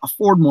they can't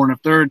afford more. And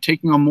if they're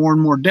taking on more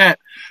and more debt,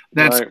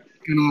 that's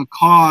going to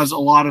cause a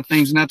lot of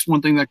things. And that's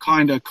one thing that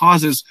kind of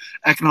causes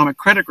economic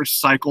credit risk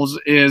cycles,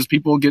 is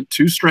people get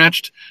too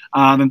stretched.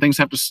 Then things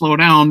have to slow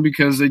down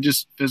because they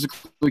just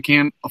physically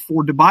can't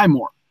afford to buy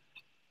more.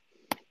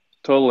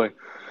 Totally.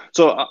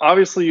 So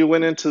obviously you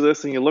went into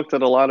this and you looked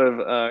at a lot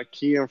of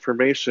key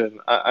information.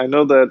 I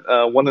know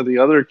that one of the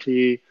other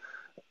key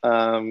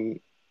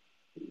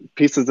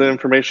pieces of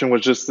information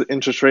was just the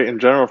interest rate in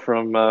general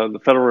from the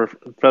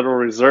Federal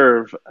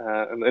Reserve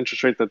and the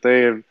interest rate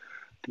that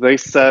they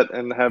set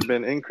and have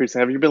been increasing.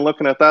 Have you been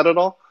looking at that at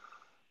all?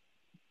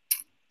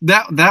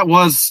 That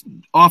was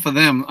off of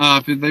them.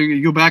 If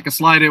you go back a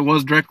slide, it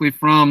was directly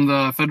from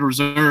the Federal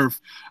Reserve.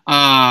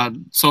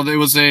 So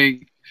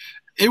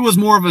it was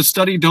more of a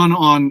study done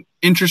on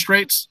interest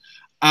rates.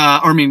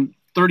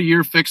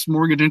 30-year fixed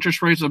mortgage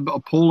interest rates, a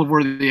poll of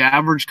where the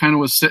average kind of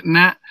was sitting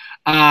at.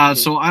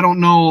 So I don't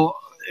know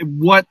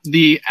what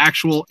the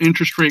actual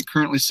interest rate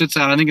currently sits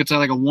at. I think it's at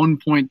like a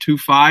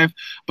 1.25,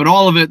 but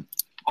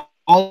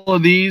all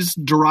of these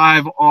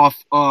derive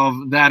off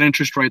of that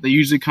interest rate. They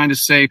usually kind of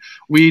say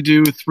we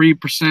do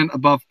 3%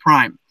 above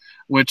prime,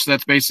 which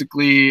that's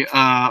basically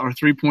or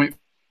 3.4.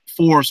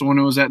 So when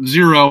it was at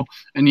 0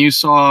 and you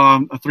saw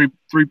a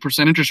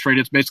 3% interest rate,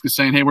 it's basically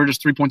saying, hey, we're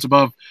just 3 points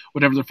above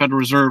whatever the Federal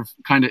Reserve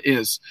kind of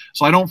is.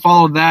 So I don't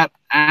follow that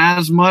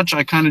as much.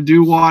 I kind of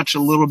do watch a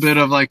little bit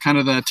of like kind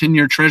of the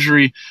 10-year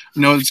Treasury.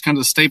 It's kind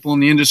of a staple in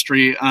the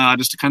industry,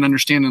 just to kind of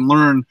understand and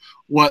learn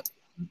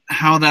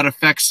how that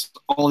affects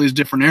all these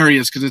different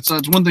areas. Because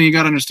it's one thing you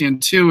got to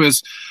understand too,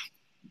 is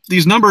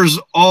these numbers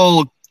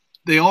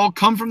they all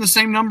come from the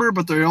same number,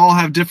 but they all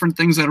have different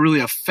things that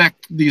really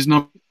affect these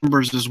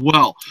numbers as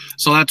well.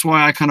 So that's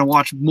why I kind of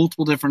watch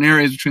multiple different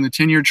areas between the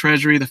 10-year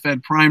Treasury, the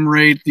Fed prime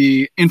rate,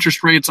 the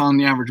interest rates on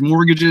the average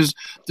mortgages,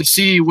 to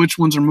see which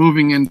ones are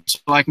moving, and so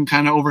I can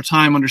kind of over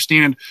time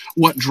understand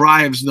what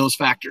drives those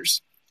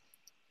factors.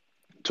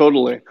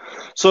 Totally.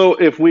 So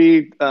if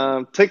we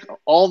take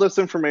all this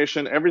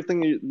information,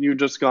 everything you've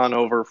just gone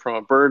over from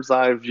a bird's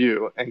eye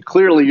view, and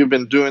clearly you've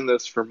been doing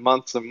this for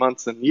months and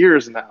months and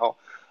years now,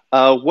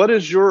 what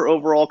is your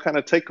overall kind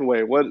of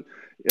takeaway? What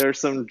are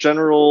some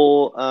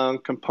general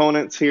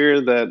components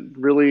here that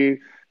really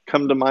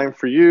come to mind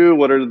for you?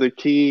 What are the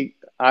key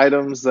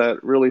items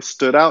that really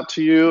stood out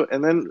to you?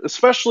 And then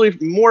especially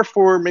more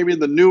for maybe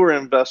the newer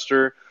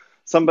investor,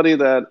 somebody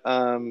that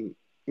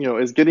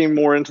is getting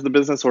more into the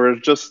business or has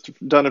just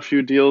done a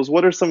few deals.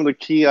 What are some of the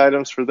key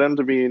items for them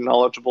to be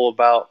knowledgeable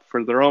about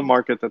for their own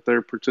market that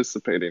they're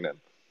participating in?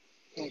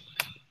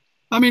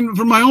 I mean,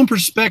 from my own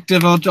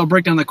perspective, I'll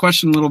break down the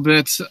question a little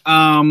bit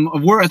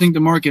of where I think the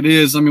market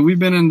is. I mean, we've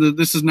been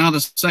this is now the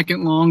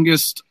second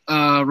longest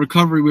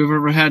recovery we've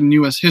ever had in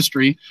U.S.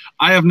 history.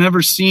 I have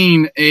never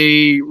seen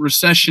a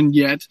recession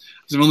yet,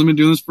 because I've only been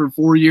doing this for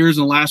 4 years,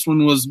 and the last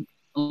one was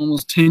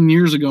almost 10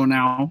 years ago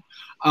now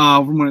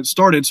from when it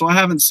started. So I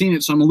haven't seen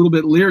it, so I'm a little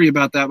bit leery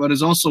about that, but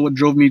it's also what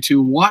drove me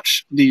to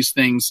watch these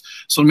things.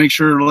 So make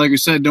sure, like I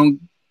said,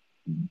 don't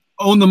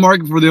own the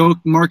market before the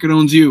market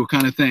owns you,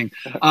 kind of thing.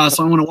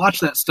 So I want to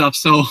watch that stuff.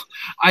 So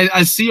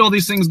I see all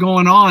these things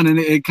going on, and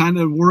it kind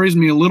of worries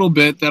me a little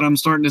bit that I'm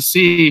starting to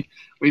see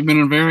we've been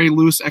in very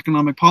loose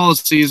economic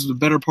policies the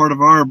better part of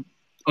our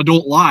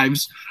adult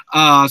lives.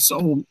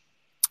 So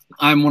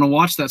I want to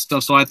watch that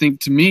stuff. So I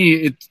think, to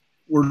me,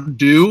 we're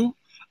due,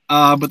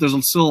 but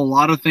there's still a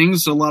lot of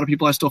things. So a lot of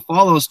people I still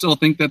follow still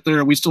think that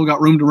we still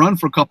got room to run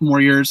for a couple more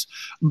years.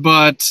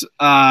 But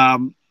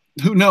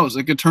who knows?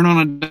 It could turn on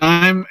a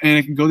dime and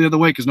it could go the other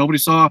way, because nobody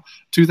saw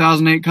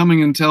 2008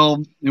 coming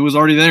until it was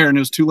already there and it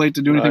was too late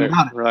to do anything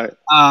about it. Right.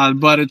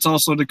 But it's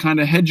also to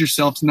kind of hedge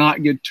yourself to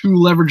not get too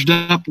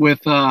leveraged up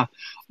with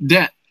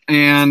debt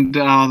and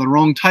the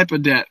wrong type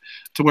of debt,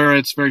 to where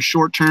it's very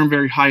short term,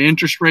 very high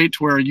interest rate,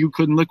 to where you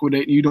couldn't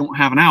liquidate and you don't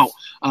have an out.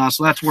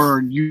 So that's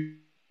where you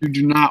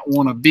do not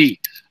want to be.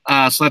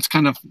 So that's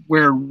kind of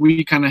where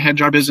we kind of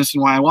hedge our business,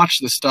 and why I watch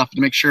this stuff, to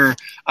make sure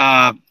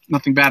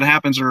nothing bad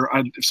happens, or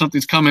if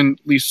something's coming,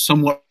 at least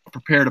somewhat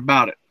prepared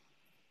about it.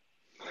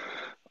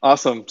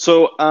 Awesome.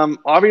 So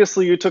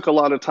obviously you took a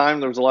lot of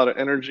time. There was a lot of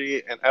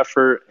energy and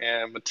effort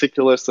and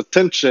meticulous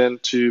attention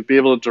to be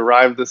able to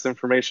derive this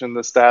information,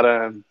 this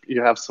data, and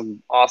you have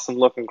some awesome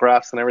looking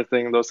graphs and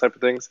everything, those type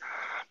of things.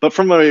 But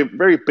from a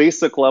very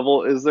basic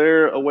level, is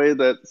there a way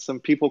that some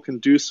people can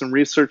do some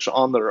research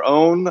on their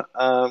own,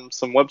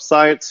 some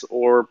websites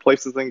or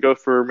places they can go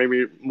for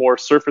maybe more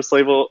surface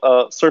level,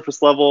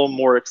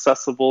 more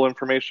accessible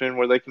information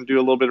where they can do a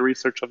little bit of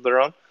research of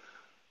their own? I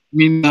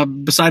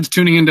mean, besides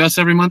tuning into us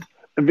every month?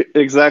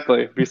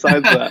 Exactly.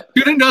 Besides that.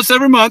 Tune into us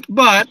every month,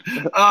 but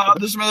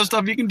there's some other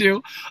stuff you can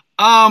do.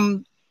 I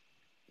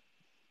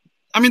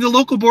mean, the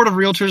local board of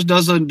realtors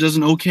does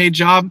an okay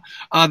job.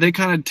 They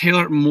kind of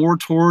tailor it more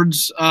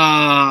towards,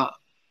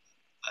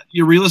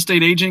 your real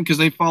estate agent because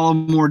they follow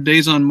more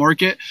days on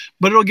market,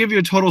 but it'll give you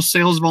a total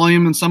sales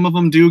volume, and some of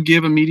them do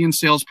give a median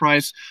sales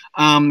price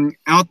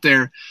out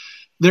there.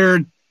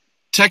 Their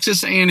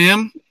Texas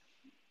A&M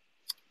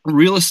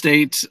real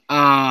estate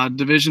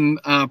division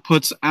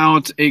puts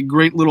out a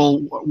great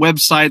little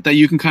website that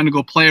you can kind of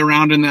go play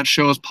around in that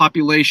shows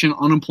population,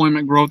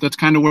 unemployment growth. That's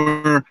kind of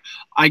where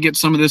I get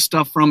some of this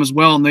stuff from as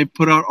well. And they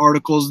put out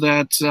articles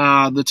that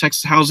the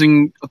Texas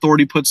Housing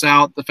Authority puts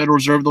out. The Federal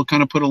Reserve, they'll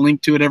kind of put a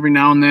link to it every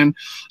now and then.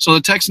 So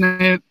the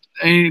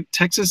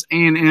Texas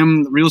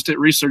A&M Real Estate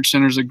Research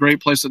Center is a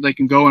great place that they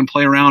can go and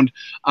play around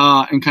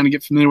and kind of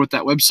get familiar with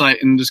that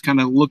website and just kind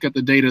of look at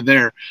the data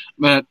there.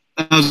 But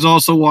that's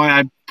also why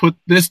I put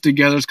this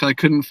together, is because I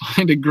couldn't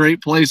find a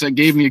great place that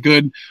gave me a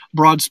good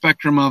broad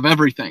spectrum of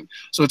everything.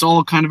 So it's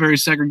all kind of very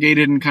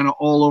segregated and kind of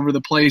all over the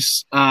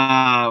place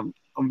of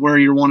where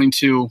you're wanting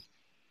to,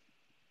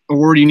 or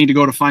where you need to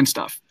go to find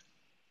stuff.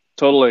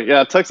 Totally.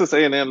 Yeah, Texas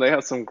A&M, they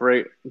have some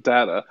great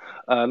data.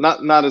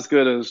 Not as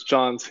good as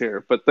John's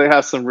here, but they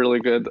have some really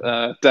good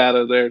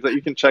data there that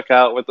you can check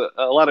out with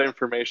a lot of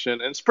information.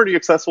 And it's pretty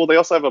accessible. They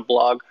also have a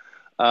blog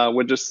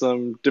with just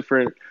some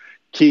different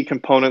key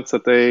components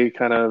that they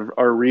kind of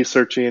are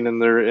researching in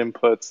their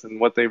inputs and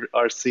what they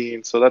are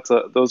seeing. So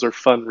those are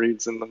fun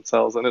reads in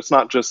themselves. And it's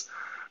not just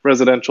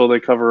residential. They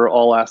cover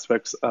all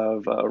aspects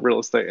of real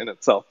estate in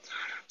itself.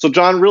 So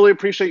John, really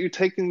appreciate you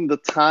taking the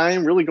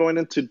time, really going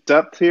into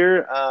depth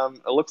here.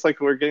 It looks like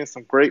we're getting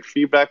some great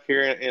feedback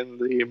here in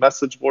the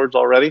message boards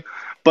already.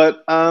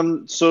 But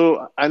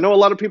so I know a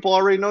lot of people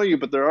already know you,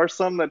 but there are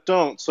some that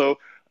don't. So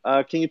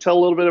can you tell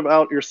a little bit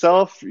about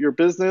yourself, your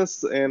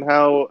business, and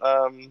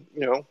how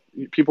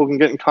people can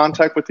get in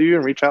contact with you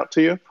and reach out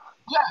to you?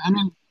 Yeah, I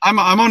mean, I'm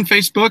on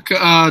Facebook,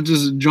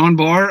 just John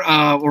Barr,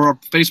 or our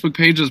Facebook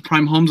page is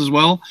Prime Homes as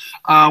well.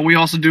 We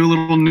also do a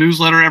little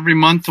newsletter every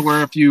month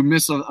where if you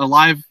miss a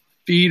live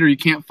feed or you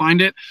can't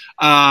find it,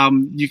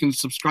 you can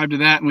subscribe to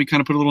that, and we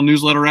kind of put a little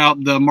newsletter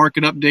out. The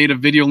market update, a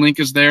video link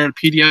is there.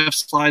 PDF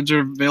slides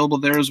are available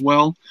there as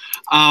well.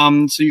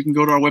 So you can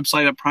go to our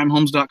website at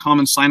primehomes.com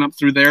and sign up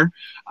through there.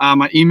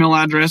 My email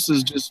address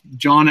is just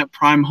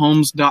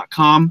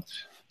john@primehomes.com.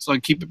 So I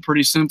keep it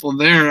pretty simple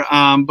there.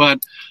 But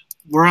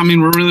we're a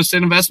real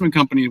estate investment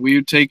company.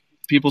 We take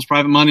people's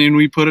private money and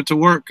we put it to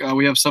work.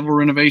 We have several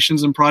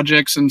renovations and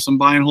projects and some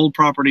buy and hold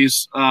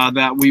properties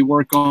that we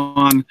work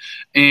on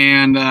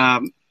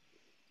and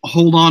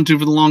hold on to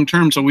for the long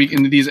term. So we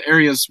into these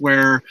areas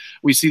where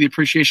we see the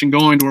appreciation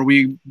going to where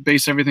we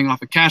base everything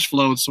off of cash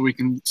flow so we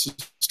can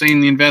sustain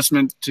the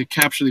investment to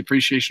capture the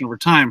appreciation over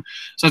time.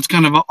 So that's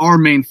kind of our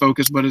main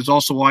focus, but it's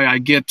also why I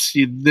get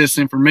this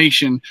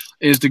information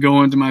is to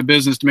go into my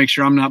business to make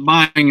sure I'm not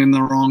buying in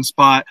the wrong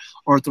spot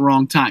or at the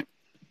wrong time.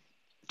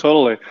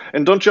 Totally.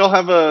 And don't y'all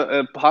have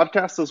a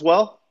podcast as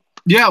well?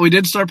 Yeah, we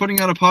did start putting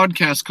out a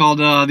podcast called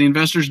The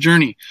Investor's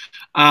Journey.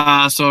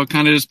 So it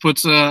kind of just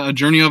puts a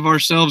journey of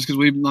ourselves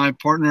because my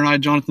partner and I,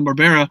 Jonathan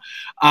Barbera,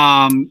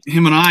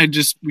 him and I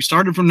we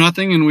started from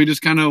nothing and we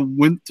just kind of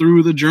went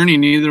through the journey.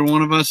 Neither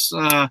one of us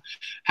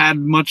had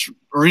much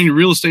or any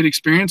real estate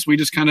experience. We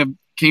just kind of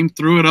came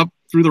through it up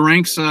through the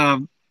ranks,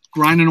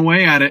 grinding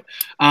away at it.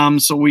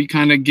 So we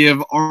kind of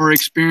give our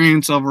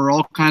experience over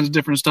all kinds of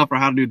different stuff, or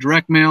how to do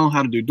direct mail,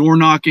 how to do door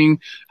knocking,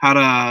 how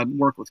to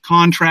work with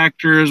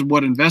contractors,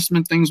 what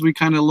investment things we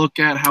kind of look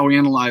at, how we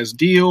analyze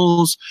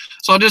deals.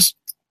 So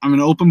I'm an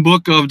open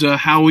book of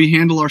how we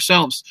handle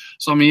ourselves.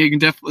 So, you can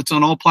definitely, it's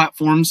on all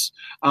platforms.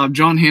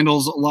 John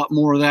handles a lot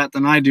more of that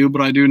than I do,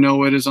 but I do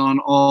know it is on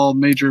all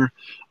major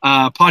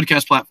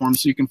podcast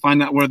platforms. So you can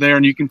find that we're there,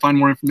 and you can find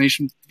more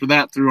information for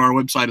that through our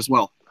website as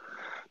well.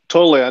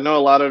 Totally. I know a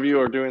lot of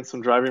you are doing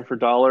some Driving for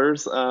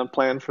Dollars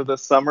planned for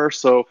this summer.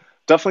 So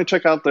definitely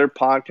check out their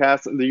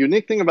podcast. And the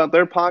unique thing about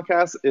their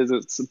podcast is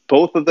it's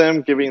both of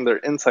them giving their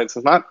insights.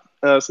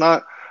 It's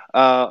not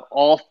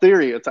all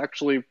theory. It's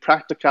actually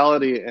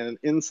practicality and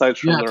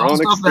insights from their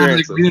own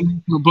experiences. We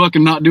didn't do a book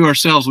and not do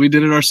ourselves. We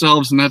did it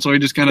ourselves, and that's why we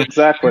just kind of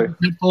exactly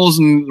pitfalls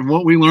and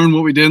what we learned,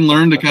 what we didn't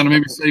learn, to kind of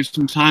maybe save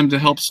some time to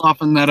help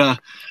soften that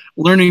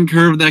learning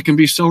curve that can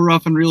be so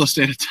rough in real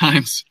estate at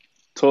times.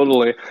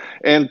 Totally.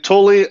 And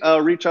totally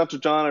reach out to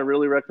John. I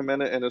really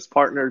recommend it. And his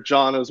partner,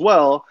 John, as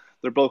well.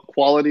 They're both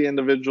quality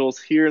individuals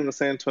here in the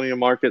San Antonio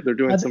market. They're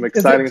doing some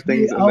exciting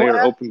things, and they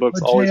are open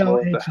books, always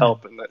willing to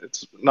help. And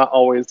it's not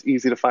always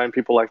easy to find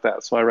people like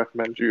that. So I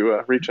recommend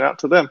you reaching out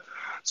to them.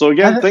 So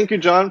again, thank you,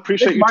 John.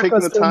 Appreciate you taking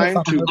the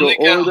time to go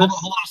over this.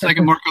 Hold on a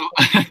second, Marco.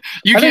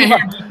 You can't hear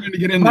me trying to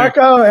get in there.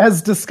 Marco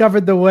has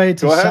discovered the way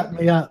to shut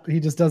me up. He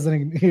just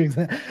doesn't.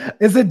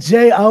 Is it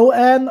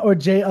Jon or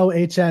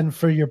John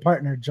for your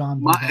partner,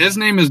 John? His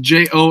name is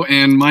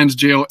Jon. Mine's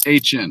John.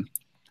 And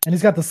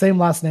he's got the same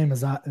last name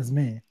as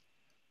me.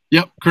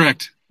 Yep,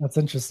 correct. That's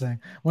interesting.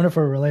 Wonder if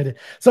we're related.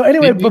 So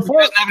anyway,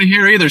 before you guys have it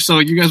here either, so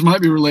you guys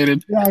might be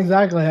related. Yeah,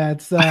 exactly.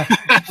 It's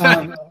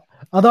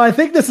although I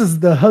think this is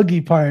the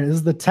huggy part. This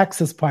is the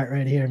Texas part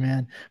right here,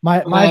 man.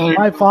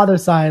 My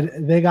father's side,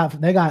 they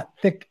got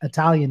thick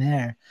Italian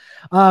hair.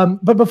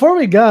 But before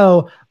we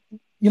go,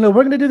 we're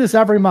going to do this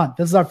every month.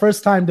 This is our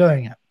first time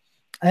doing it.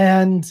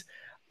 And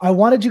I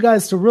wanted you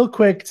guys to real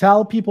quick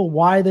tell people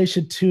why they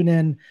should tune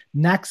in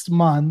next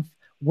month.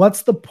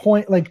 What's the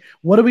point? Like,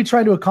 what are we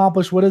trying to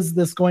accomplish? What is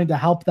this going to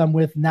help them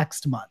with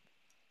next month?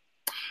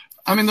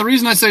 I mean, the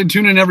reason I say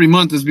tune in every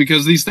month is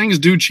because these things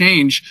do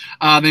change.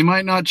 They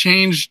might not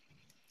change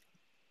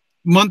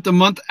month to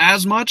month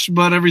as much,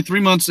 but every 3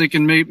 months they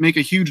can make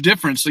a huge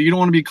difference. So you don't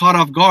want to be caught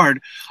off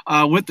guard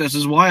with this.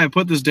 Is why I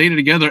put this data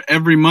together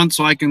every month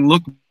so I can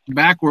look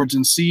backwards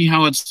and see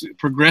how it's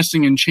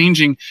progressing and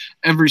changing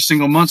every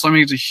single month. So I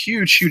mean, it's a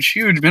huge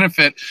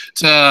benefit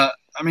to,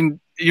 I mean,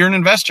 you're an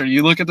investor.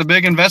 You look at the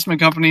big investment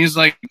companies,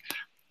 like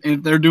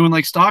if they're doing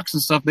like stocks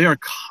and stuff, they are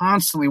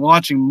constantly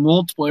watching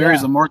multiple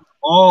areas of market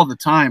all the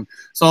time.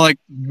 So like,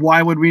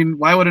 why would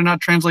it not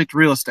translate to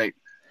real estate?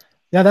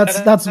 Yeah,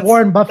 that's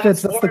Warren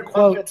Buffett's. That's the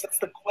quote.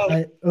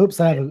 Oops,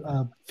 I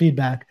have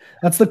feedback.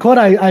 That's the quote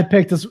I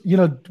picked. Is,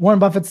 Warren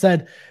Buffett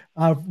said,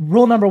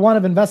 rule number 1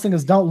 of investing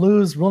is don't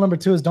lose. Rule number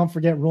 2 is don't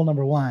forget rule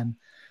number 1.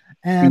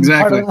 And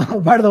exactly.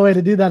 part of the way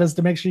to do that is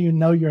to make sure you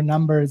know your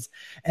numbers.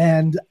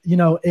 And,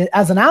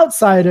 as an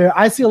outsider,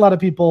 I see a lot of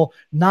people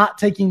not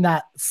taking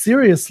that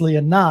seriously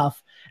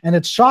enough. And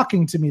it's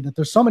shocking to me that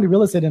there's so many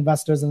real estate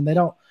investors and they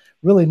don't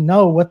really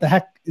know what the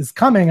heck is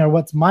coming or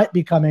what might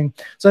be coming.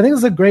 So I think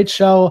it's a great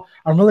show.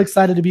 I'm really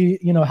excited to be,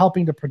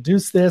 helping to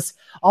produce this.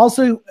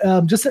 Also,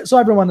 just so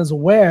everyone is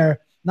aware,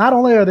 not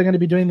only are they going to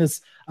be doing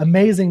this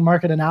amazing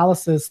market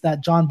analysis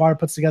that John Barr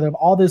puts together of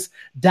all this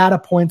data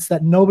points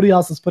that nobody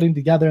else is putting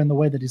together in the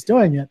way that he's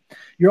doing it,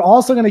 you're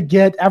also going to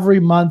get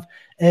every month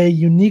a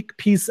unique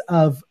piece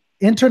of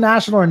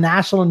international or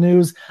national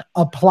news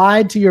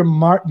applied to your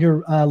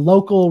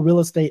local real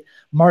estate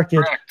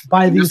market. Correct.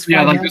 By these.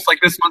 Just like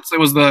this month, it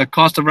was the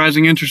cost of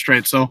rising interest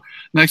rates. So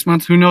next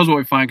month, who knows what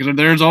we find? Because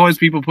there's always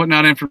people putting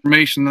out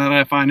information that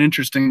I find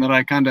interesting that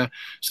I kind of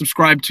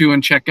subscribe to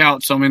and check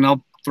out. So I mean,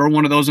 I'll throw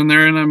one of those in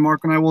there, and then Mark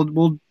and I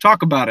will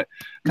talk about it,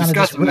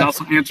 discuss it, and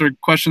also answer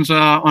questions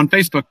on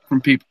Facebook from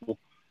people.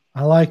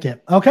 I like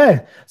it.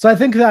 Okay, so I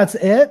think that's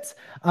it.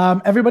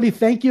 Everybody,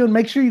 thank you, and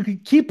make sure you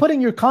keep putting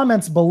your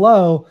comments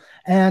below.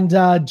 And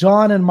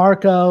John and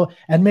Marco,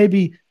 and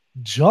maybe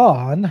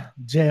John,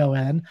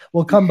 Jon,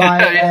 will come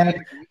by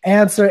and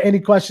answer any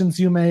questions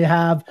you may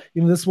have.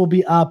 This will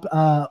be up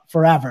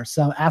forever.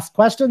 So ask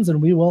questions,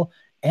 and we will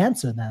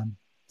answer them.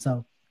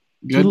 So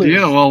good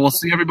deal. Well, we'll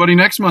see everybody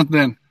next month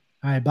then.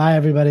 All right, bye,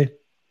 everybody.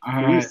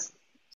 All right.